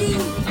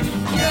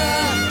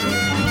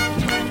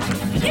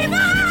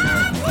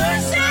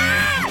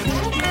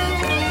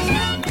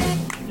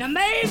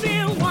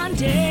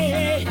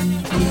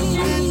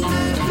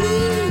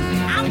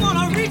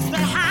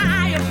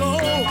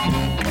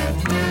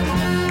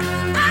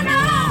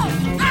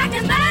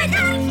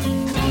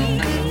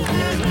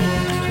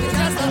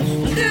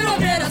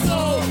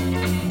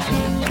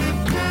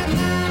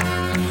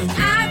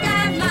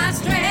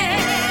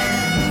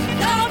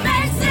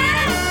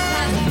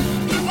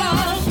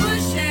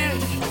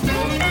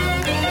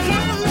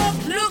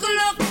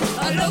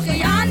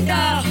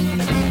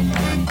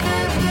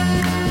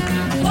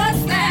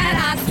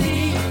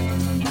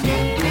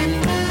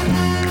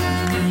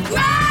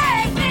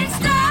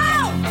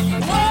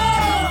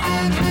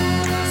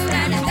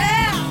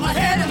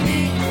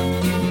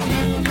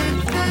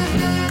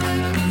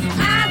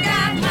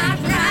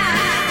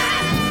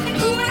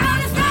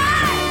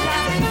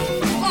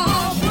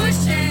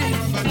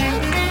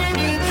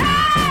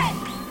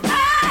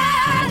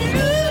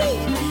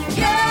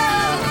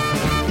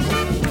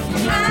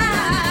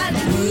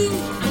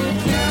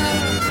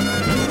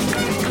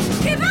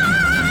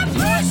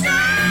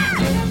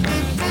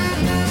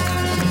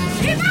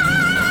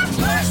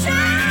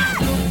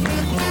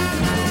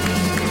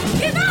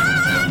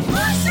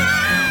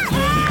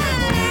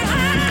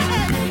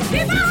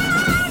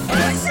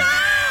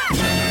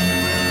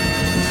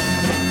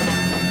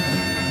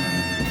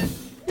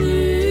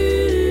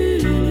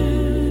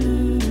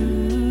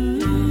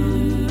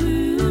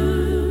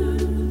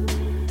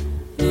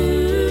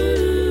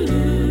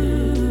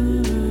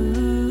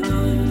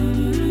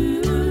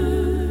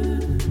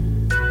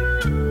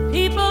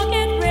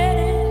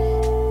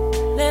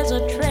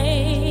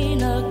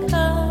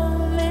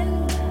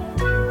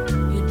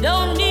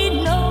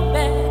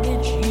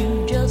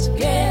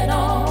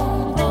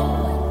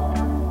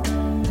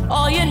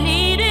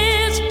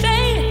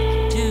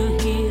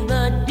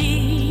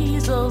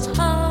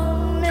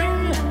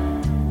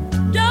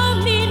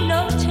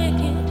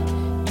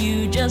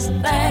 just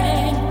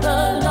thank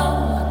the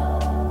Lord.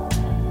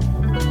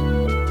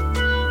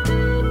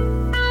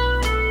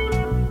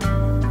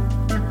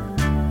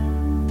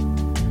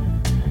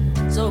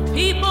 So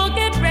people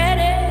get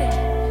ready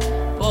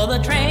for the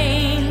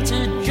train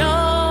to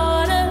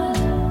Jordan,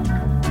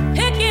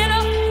 picking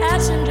up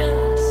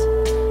passengers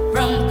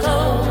from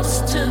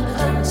coast to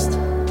coast.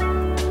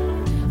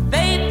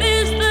 Faith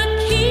is the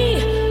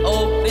key,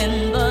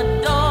 open the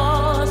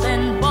doors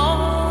and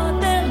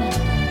board them.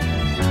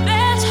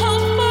 There's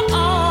hope for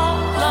all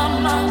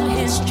among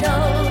his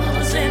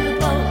chosen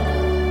folk.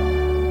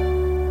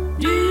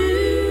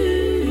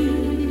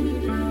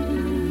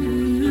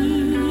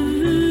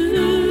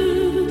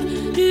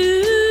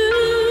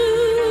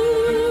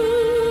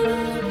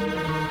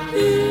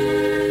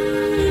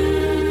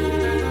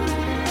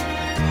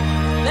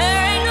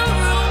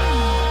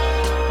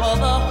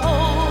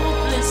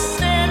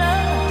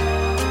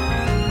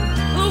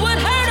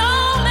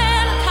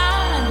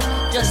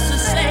 Just to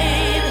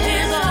save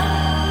his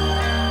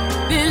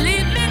own.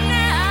 Believe me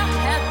now,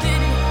 have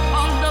pity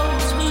on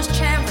those whose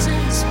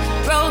chances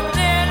grow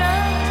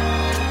thinner.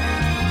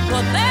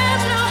 For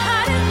there's no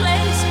hiding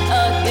place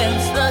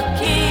against the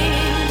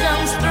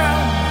kingdom's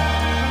throne.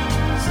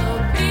 So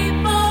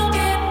people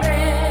get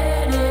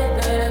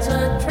ready, there's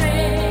a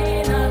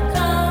train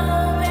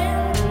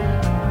a-coming.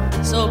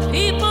 So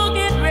people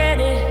get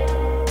ready,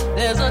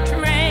 there's a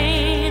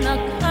train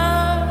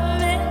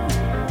a-coming.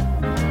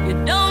 You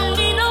don't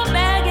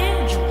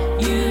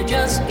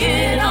just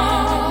get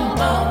on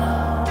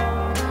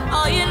board.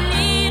 All you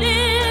need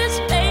is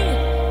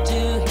faith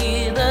to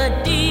hear the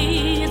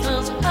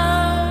diesels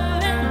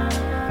humming.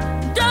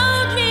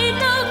 Don't need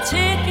no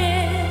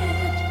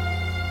ticket.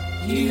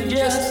 You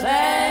just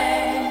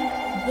thank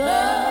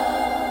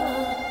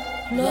the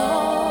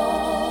Lord.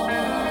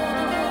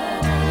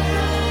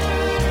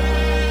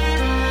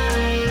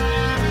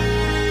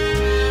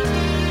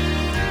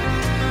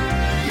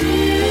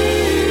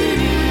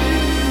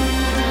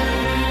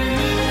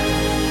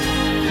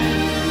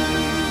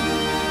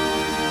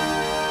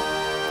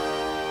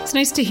 It's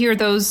nice to hear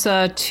those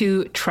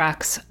two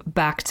tracks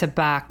back to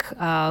back,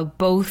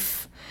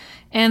 both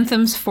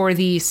anthems for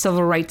the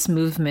civil rights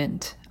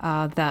movement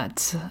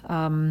that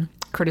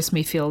Curtis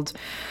Mayfield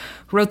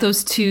wrote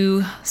those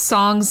two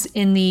songs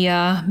in the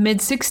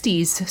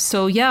mid-'60s.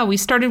 So yeah, we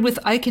started with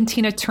Ike and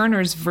Tina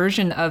Turner's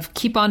version of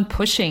Keep On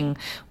Pushing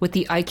with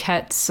the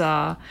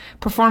Ikeettes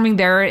performing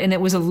there, and it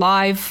was a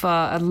live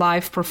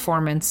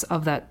performance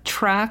of that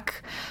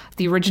track.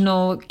 The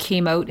original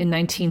came out in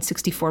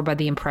 1964 by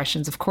The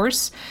Impressions, of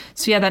course.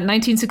 So yeah, that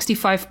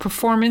 1965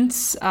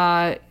 performance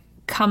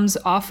comes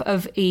off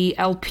of a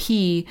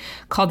LP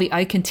called The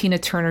Ike and Tina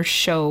Turner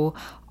Show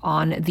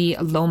on the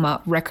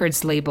Loma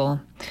Records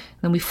label.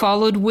 Then we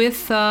followed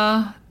with,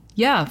 from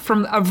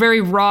a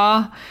very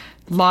raw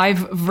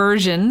live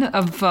version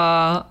of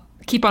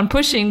Keep On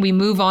Pushing, we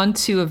move on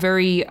to a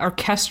very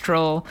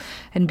orchestral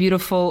and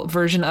beautiful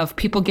version of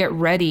People Get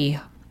Ready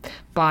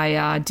by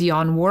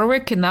Dionne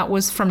Warwick, and that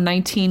was from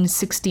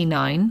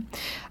 1969.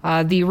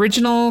 The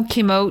original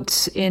came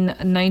out in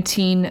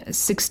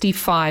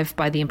 1965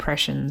 by The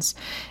Impressions,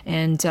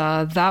 and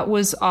that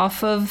was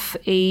off of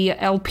a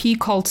LP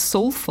called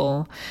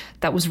Soulful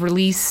that was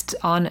released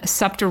on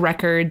Scepter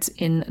Records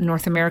in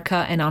North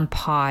America and on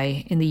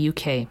Pi in the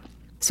UK.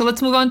 So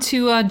let's move on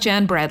to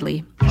Jan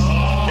Bradley.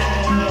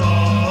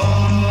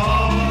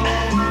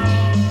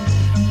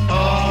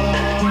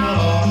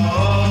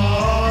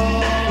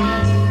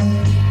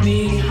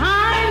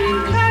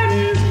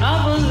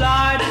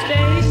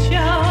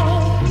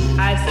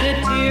 I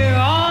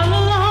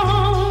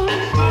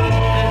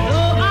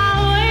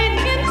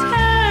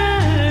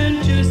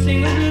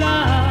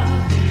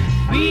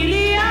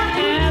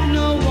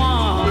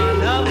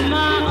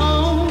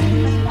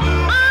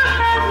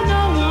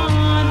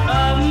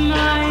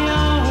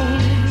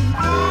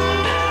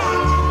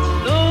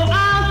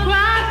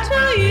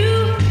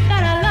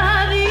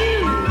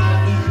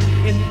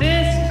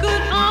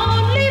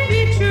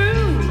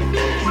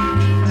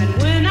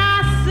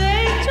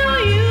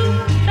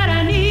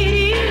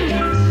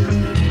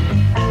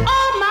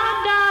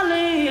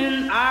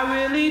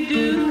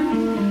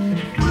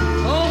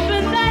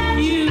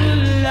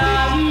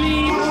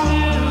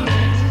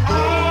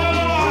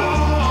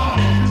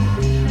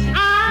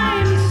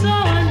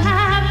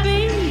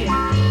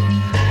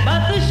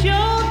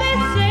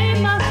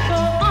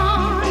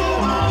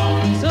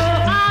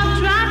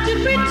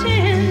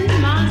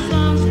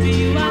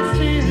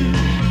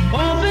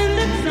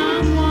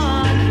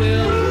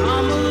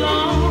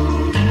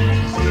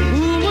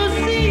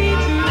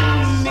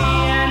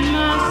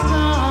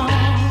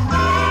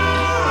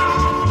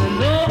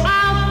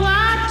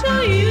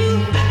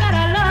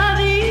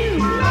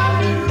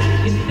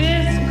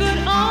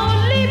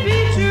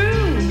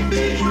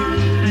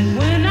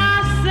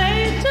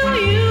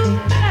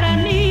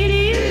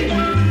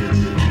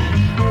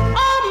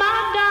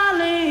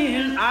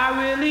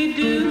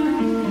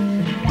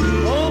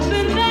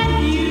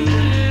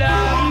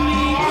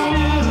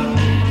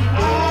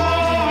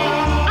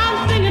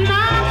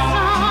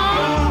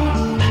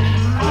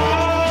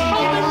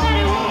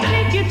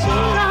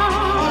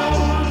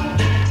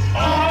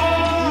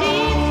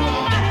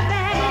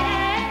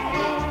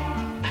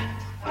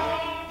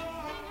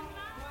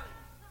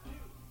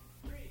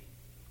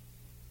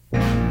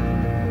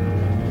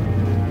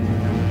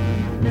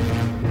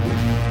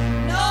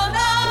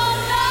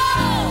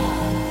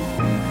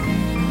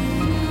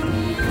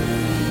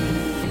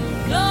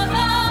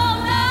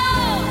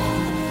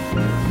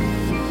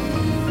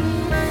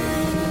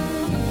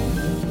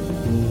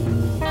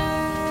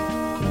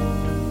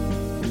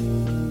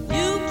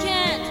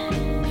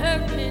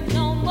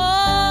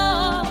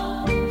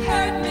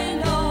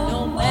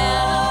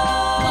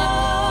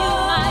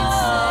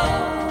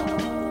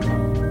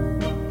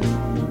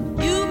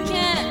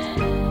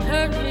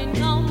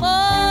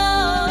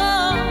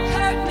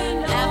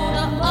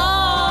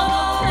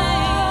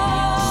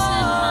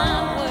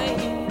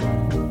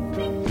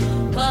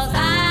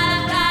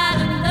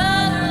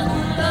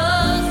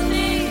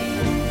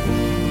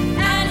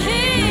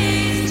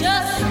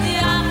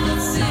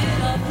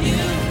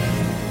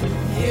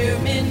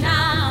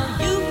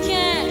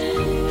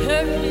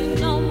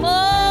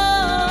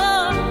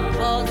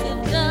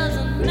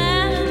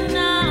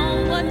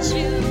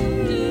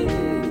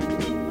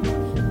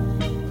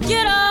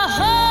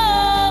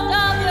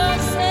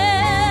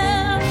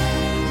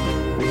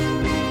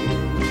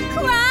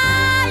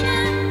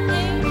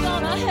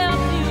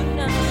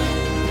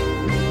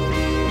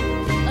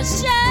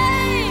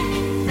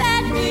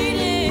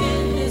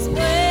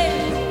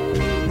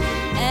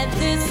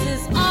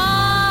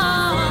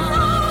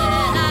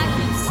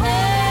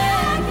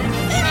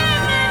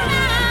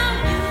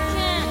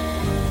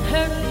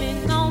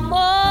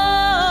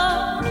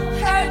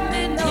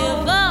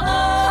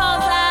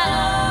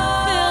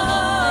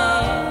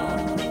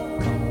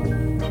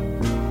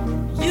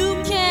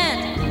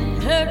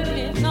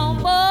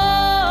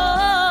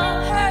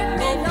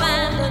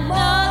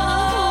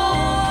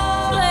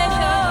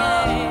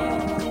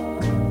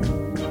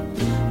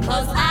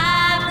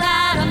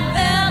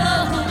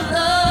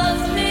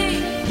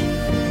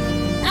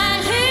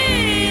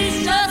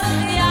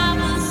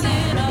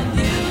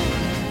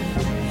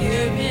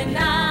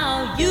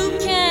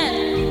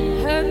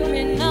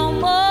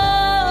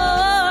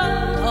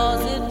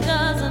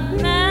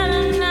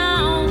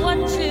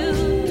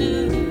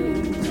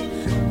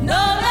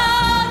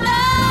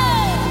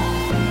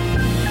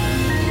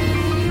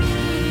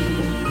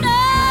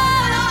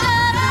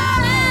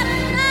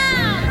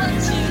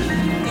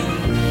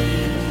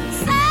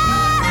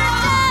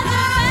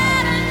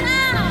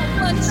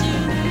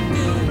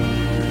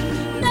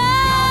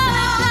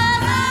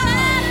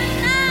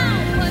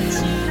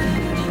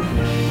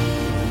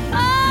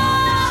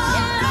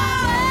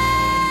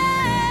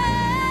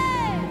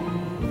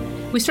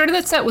We started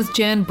that set with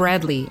Jan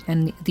Bradley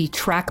and the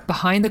track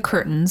Behind the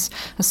Curtains,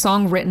 a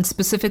song written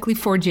specifically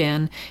for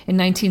Jan in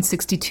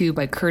 1962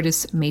 by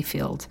Curtis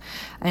Mayfield.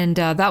 And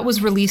that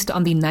was released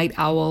on the Night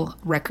Owl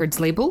Records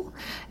label.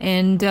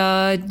 And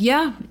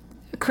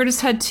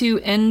Curtis had to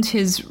end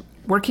his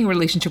working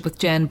relationship with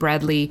Jan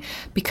Bradley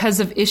because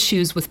of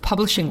issues with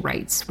publishing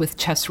rights with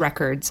Chess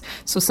Records.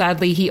 So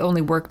sadly, he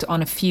only worked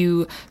on a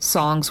few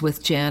songs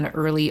with Jan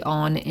early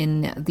on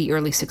in the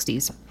early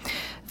 60s.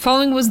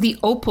 Following was the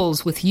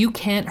Opals with You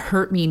Can't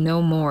Hurt Me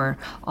No More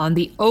on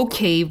the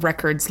OK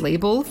Records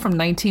label from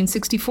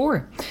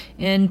 1964.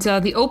 And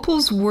the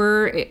Opals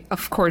were,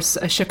 of course,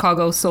 a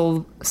Chicago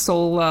soul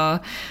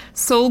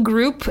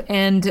group,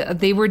 and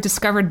they were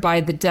discovered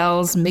by the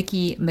Dells'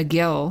 Mickey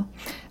McGill.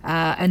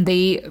 And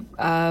they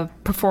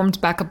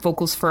performed backup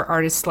vocals for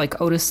artists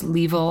like Otis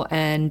Leavell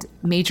and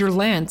Major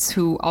Lance,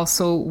 who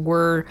also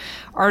were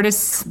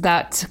artists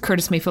that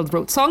Curtis Mayfield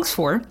wrote songs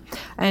for.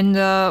 And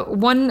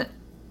one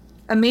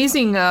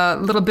amazing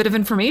little bit of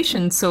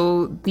information.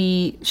 So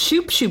the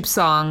Shoop Shoop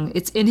song,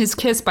 It's In His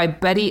Kiss by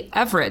Betty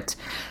Everett.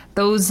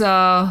 Those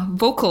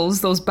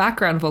vocals, those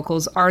background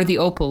vocals are the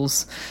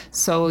Opals.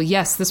 So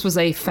yes, this was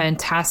a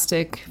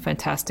fantastic,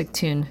 fantastic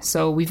tune.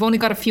 So we've only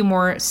got a few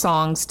more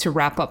songs to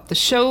wrap up the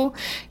show.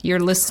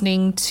 You're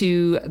listening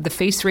to The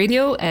Face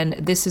Radio, and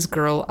this is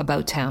Girl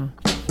About Town.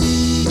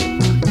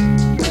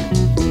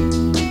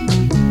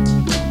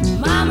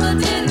 Mama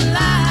didn't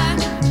lie,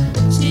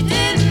 she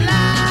didn't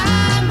lie.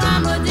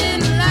 Mama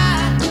didn't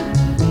lie,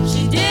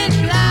 she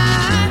didn't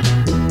lie.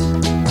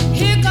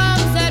 Here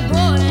comes that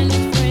boy and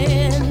his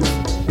friends,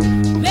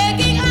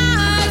 making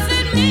eyes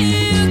at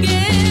me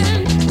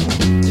again.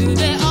 Do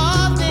they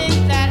all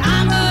think that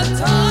I'm a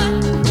toy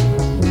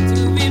to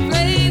be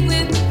played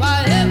with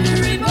by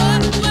every boy?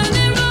 When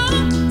they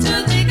roll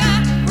till they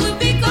got would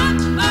be caught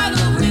by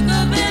the wink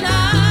of an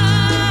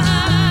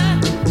eye.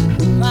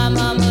 My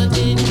mama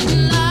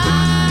didn't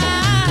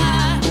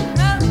lie,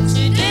 no,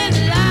 she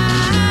didn't lie.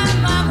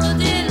 Mama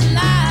didn't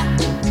lie,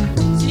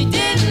 she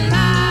didn't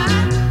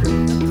lie.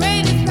 The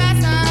greatest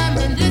pastime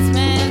in this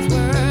man's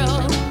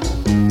world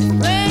is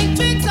playing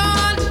tricks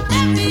on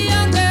every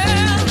young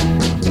girl.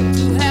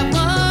 To have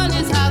fun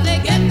is how they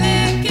get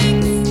their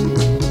kicks,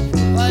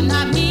 but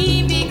not me,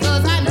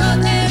 because I know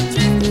their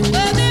tricks.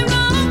 Where they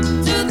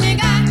roam till they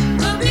got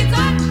will be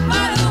caught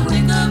by the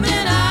wink of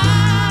an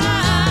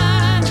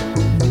eye.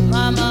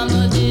 My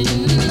mama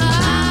didn't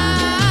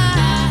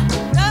lie,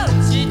 no,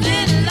 she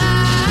didn't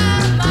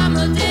lie.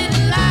 Mama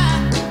didn't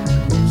lie,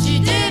 she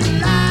didn't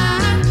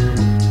lie.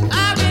 I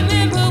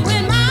remember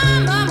when my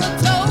mama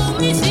told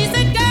me, she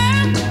said,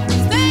 girl,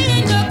 stay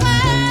in your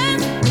class.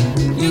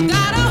 You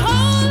got a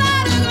whole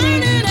lot of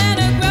learning and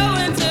a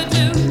growing to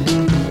do.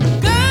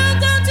 Girl,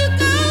 don't you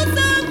go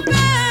so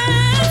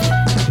fast.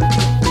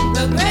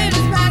 The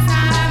greatest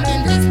pastime in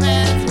this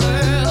man's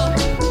world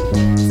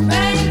is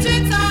playing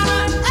tricks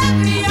on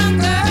every young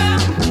girl.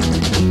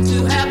 To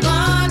have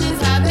fun is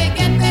how they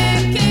get their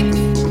kicks,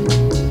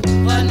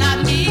 but not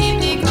me,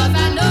 because I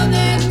know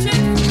their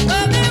tricks.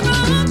 Where they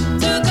roam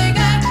till they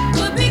got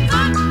would be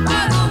caught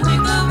by the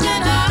wink of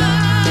an eye.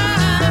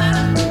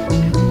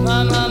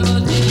 My mama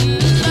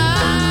didn't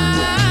lie,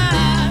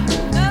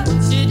 no,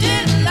 she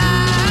didn't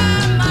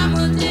lie.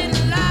 Mama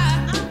didn't lie,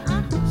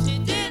 she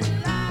didn't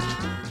lie.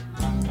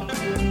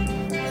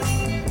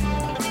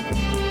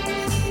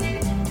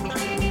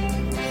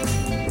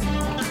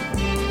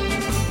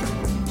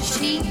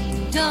 She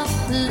don't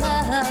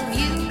love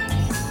you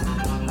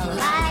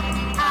like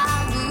I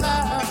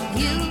love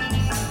you.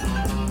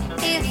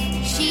 If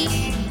she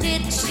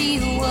did, she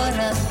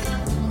would've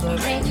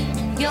break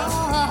your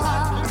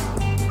heart.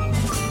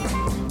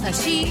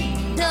 She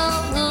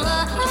don't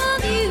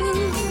love you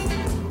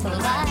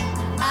like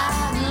I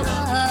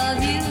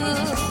love you.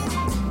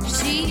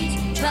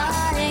 She's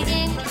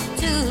trying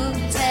to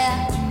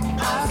tear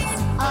us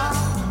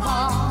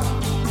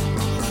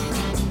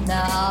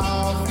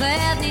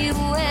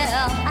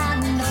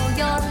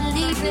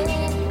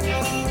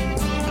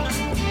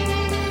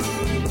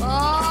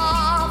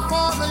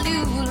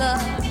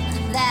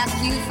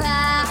you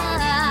found,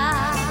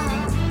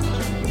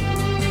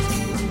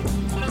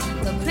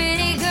 the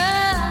pretty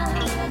girl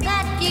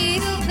that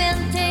you've been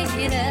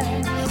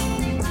dating.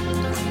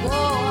 Oh,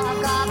 I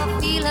got a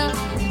feeling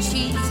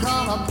she's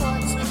gonna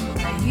put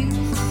you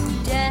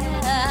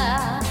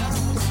down,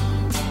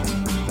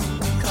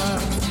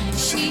 'cause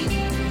she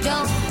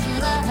don't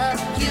love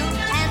you,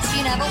 and she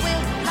never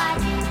will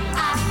like I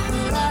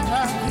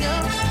love you.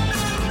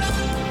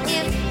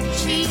 If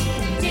she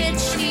did,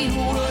 she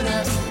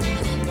would've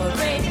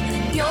break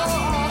your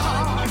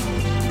heart,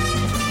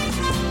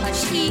 but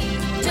she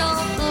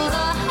don't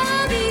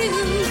love you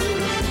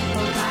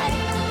like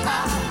I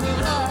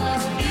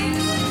love you.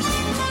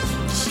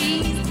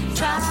 She's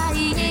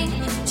trying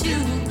to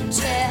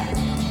tear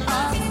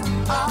us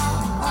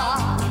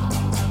apart.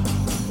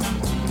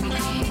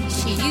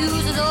 She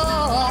uses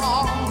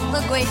all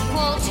the great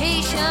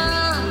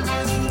quotations.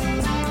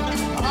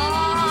 Oh,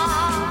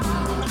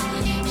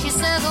 she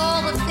says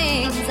all the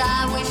things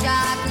I wish I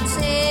could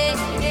say.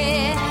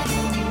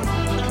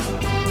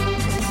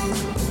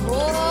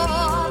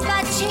 Oh,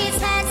 but she's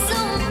had so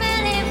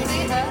many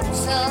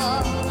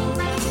rehearsals.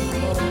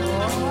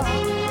 Oh,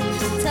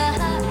 to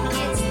her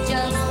it's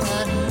just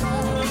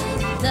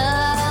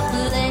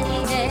another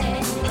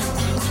play.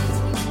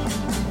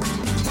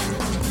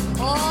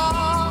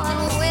 Oh,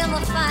 and when the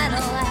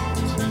final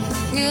act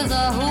is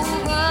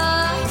over,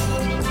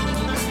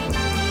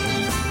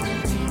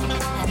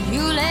 and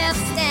you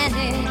left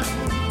standing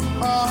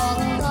all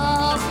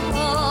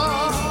alone,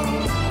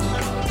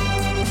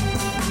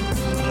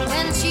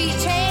 when she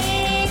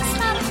takes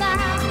her bow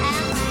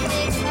and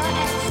takes her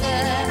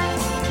exit,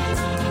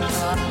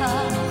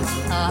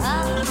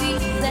 I'll be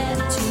there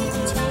to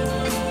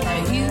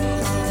take you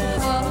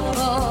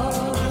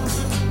home.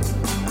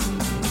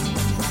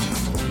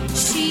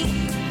 She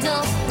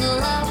don't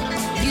love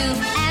you,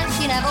 and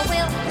she never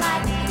will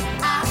like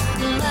I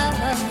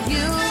love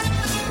you.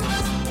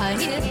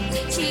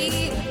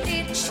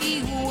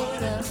 She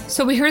would've.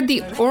 So we heard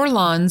the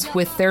Orlons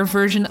with their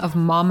version of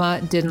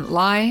Mama Didn't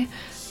Lie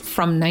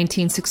from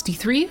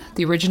 1963.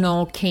 The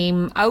original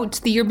came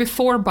out the year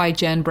before by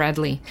Jan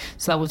Bradley.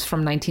 So that was from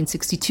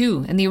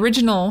 1962. And the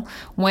original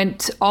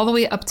went all the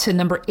way up to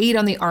number 8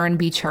 on the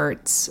R&B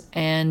charts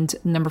and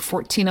number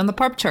 14 on the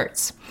pop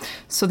charts.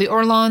 So the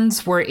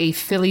Orlons were a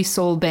Philly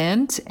soul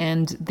band,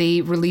 and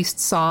they released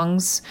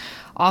songs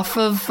off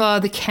of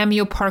the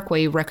Cameo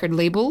Parkway record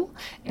label.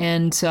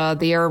 And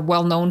they are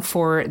well known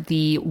for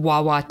the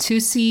Wawa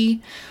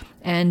Tusi.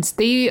 And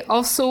they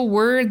also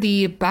were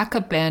the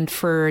backup band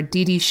for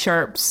Dee Dee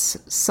Sharp's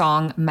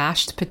song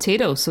Mashed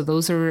Potato. So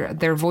those are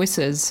their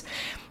voices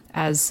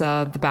as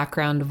the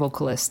background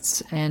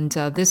vocalists. And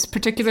this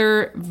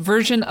particular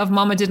version of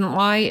Mama Didn't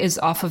Lie is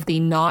off of the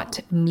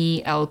Not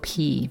Me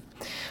LP.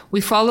 We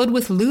followed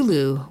with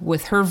Lulu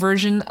with her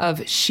version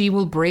of She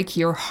Will Break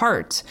Your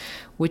Heart,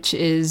 which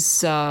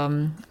is,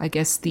 I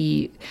guess,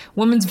 the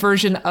woman's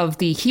version of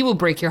the He Will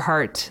Break Your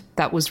Heart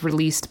that was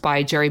released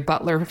by Jerry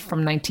Butler from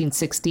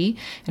 1960.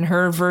 And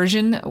her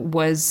version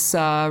was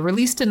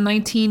released in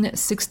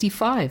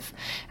 1965.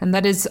 And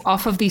that is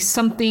off of the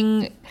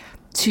Something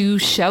to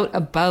Shout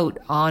About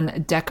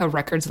on Decca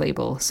Records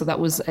label. So that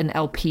was an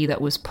LP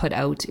that was put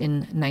out in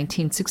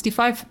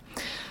 1965.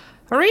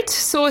 All right,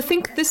 so I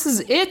think this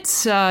is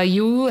it.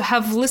 You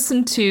have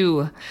listened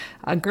to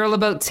A Girl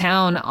About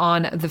Town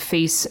on The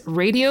Face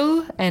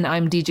Radio, and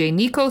I'm DJ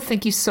Nico.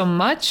 Thank you so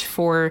much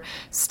for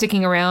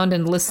sticking around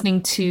and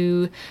listening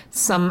to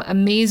some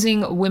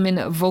amazing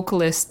women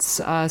vocalists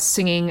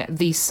singing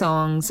the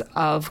songs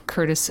of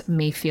Curtis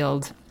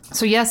Mayfield.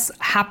 So yes,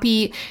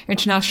 happy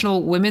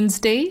International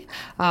Women's Day,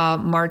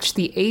 March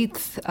the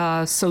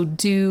 8th. So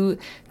do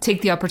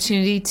take the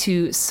opportunity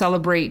to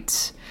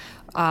celebrate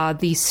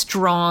the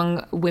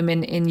strong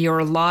women in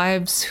your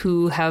lives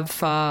who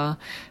have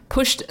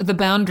pushed the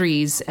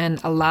boundaries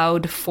and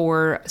allowed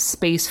for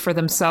space for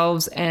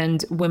themselves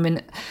and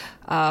women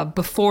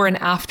before and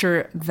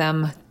after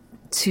them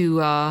to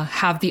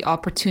have the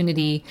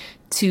opportunity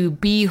to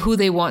be who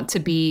they want to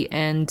be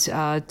and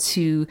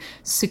to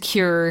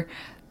secure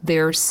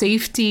their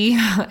safety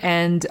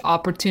and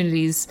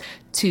opportunities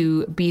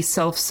to be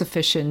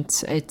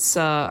self-sufficient. It's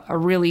a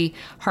really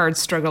hard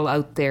struggle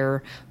out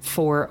there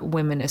for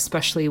women,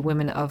 especially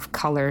women of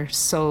color.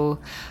 So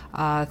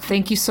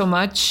thank you so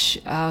much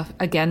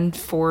again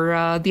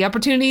for the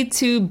opportunity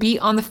to be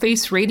on The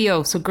Face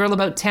Radio. So Girl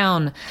About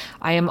Town,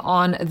 I am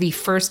on the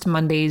first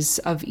Mondays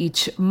of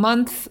each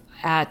month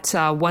at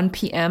 1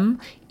 p.m.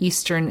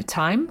 Eastern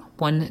Time,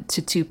 1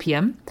 to 2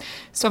 p.m.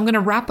 So I'm going to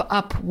wrap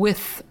up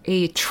with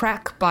a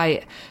track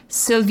by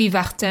Sylvie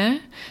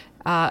Vartan,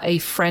 a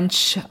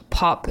French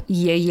pop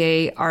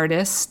yeye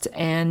artist.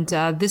 And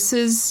this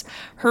is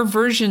her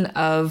version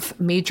of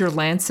Major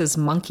Lance's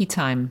Monkey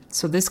Time.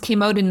 So this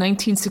came out in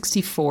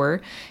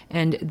 1964,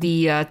 and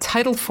the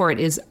title for it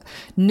is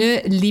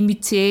Ne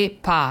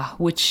l'imitez pas,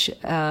 which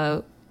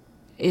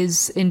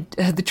is in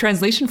the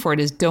translation for it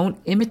is Don't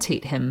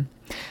Imitate Him.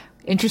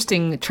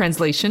 Interesting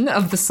translation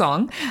of the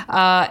song.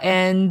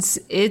 And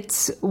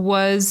it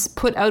was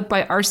put out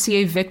by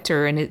RCA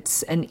Victor, and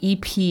it's an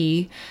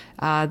EP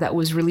that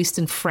was released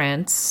in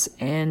France.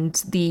 And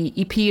the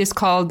EP is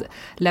called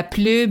La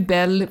plus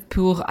belle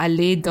pour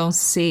aller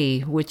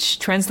danser, which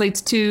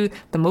translates to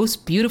the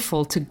most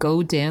beautiful to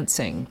go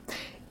dancing.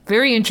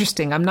 Very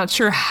interesting. I'm not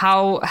sure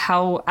how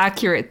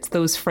accurate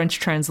those French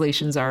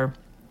translations are.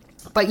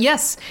 But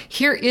yes,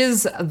 here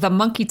is The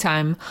Monkey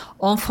Time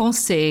en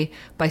français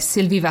by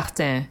Sylvie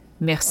Vartan.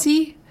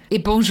 Merci et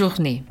bonne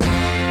journée.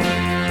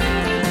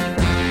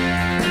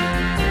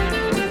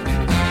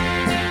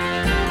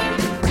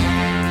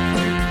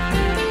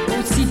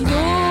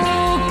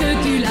 Aussitôt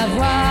que tu la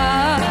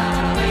vois,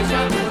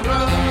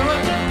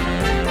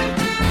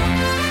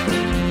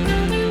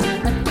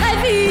 très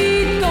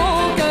vite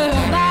ton cœur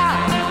bat.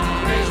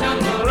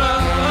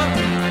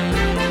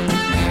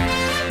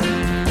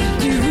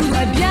 Tu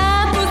voudrais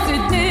bien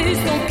posséder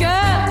son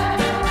cœur,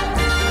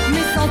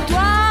 mais sans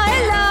toi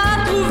elle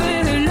a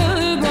trouvé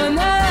le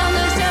bonheur.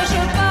 Ne cherche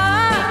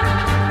pas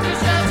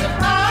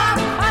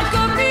à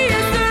copier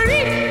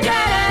celui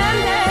qu'elle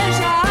aime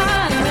déjà.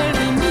 Ne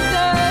l'imite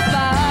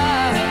pas,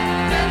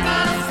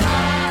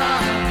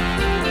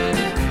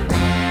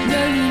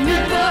 ne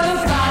l'imite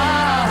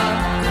pas.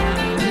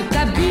 Ne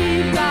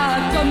t'habille pas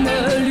comme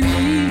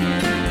lui,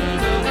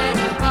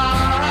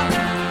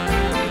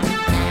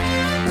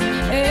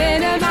 et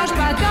ne marche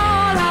pas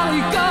dans la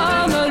rue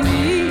comme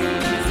lui.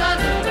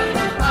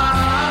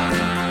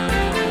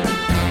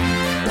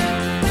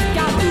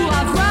 Car pour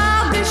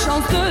avoir des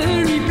chances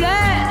de lui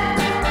plaire,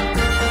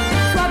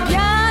 sois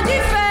bien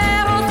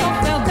différent sans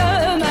faire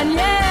de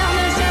manière.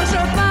 Ne cherche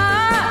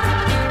pas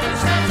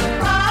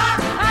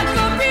à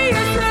copier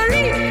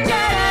celui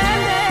qu'elle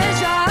aime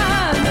déjà.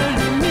 Ne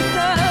l'imite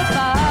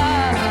pas,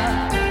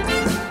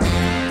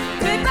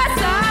 fais pas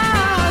ça,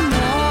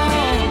 non.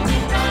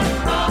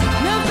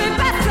 Ne fais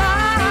pas ça,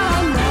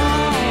 non.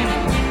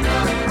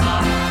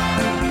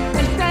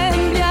 Elle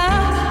t'aime bien,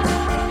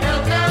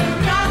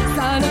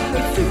 ça ne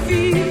te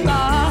suffit pas.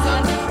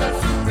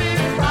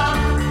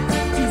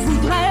 Tu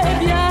voudrais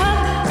bien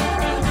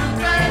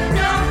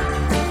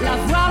la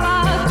voir à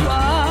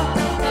toi.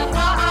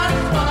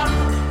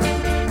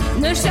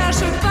 Ne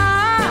cherche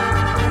pas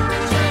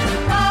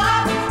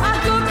à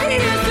copier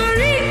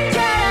celui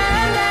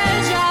qu'elle aime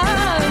déjà.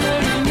 Ne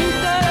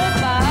l'imite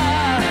pas,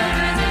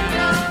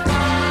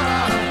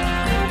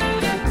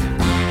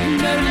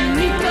 ne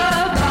l'imite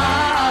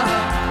pas,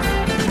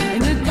 et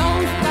ne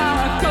danse pas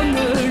comme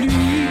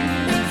lui.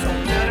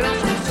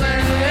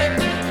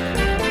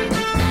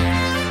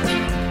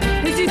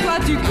 Et si toi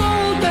tu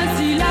comptes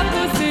ainsi la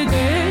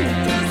posséder,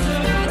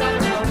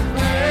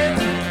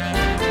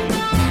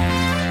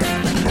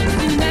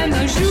 si même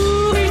un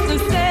jour ils se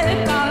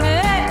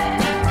séparaient,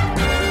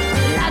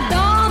 là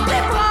dans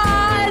tes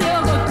bras elle le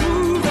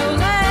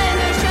retrouverait.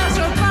 Ne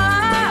cherche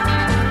pas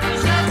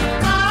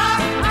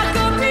à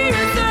copier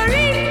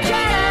celui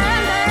qu'elle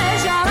aime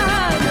déjà.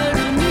 Ne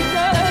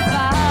l'imite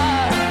pas,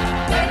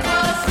 fais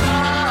pas ça,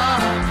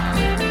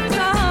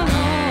 non,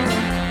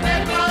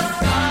 fais pas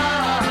ça,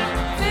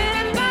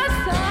 fais pas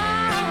ça,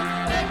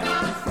 fais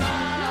pas ça,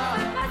 ne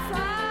fais pas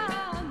ça,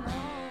 non.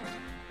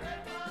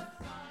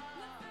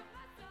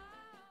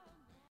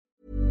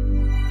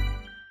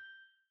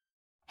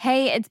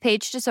 Hey, it's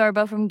Paige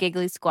DeSorbo from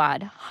Giggly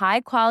Squad.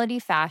 High quality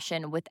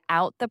fashion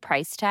without the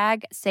price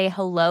tag. Say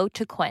hello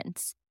to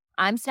Quince.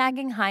 I'm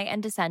snagging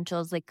high-end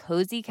essentials like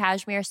cozy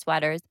cashmere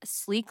sweaters,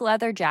 sleek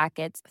leather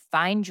jackets,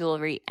 fine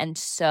jewelry, and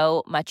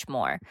so much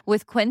more.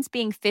 With Quince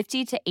being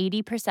 50 to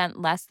 80%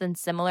 less than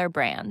similar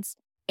brands.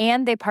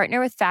 And they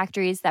partner with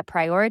factories that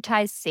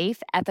prioritize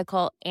safe,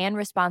 ethical, and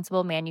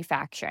responsible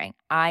manufacturing.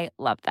 I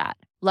love that.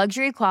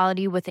 Luxury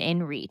quality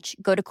within reach.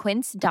 Go to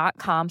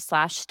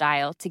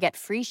quince.com/style to get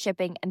free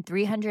shipping and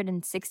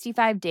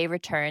 365-day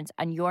returns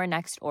on your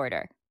next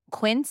order.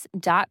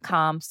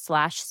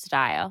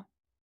 Quince.com/style.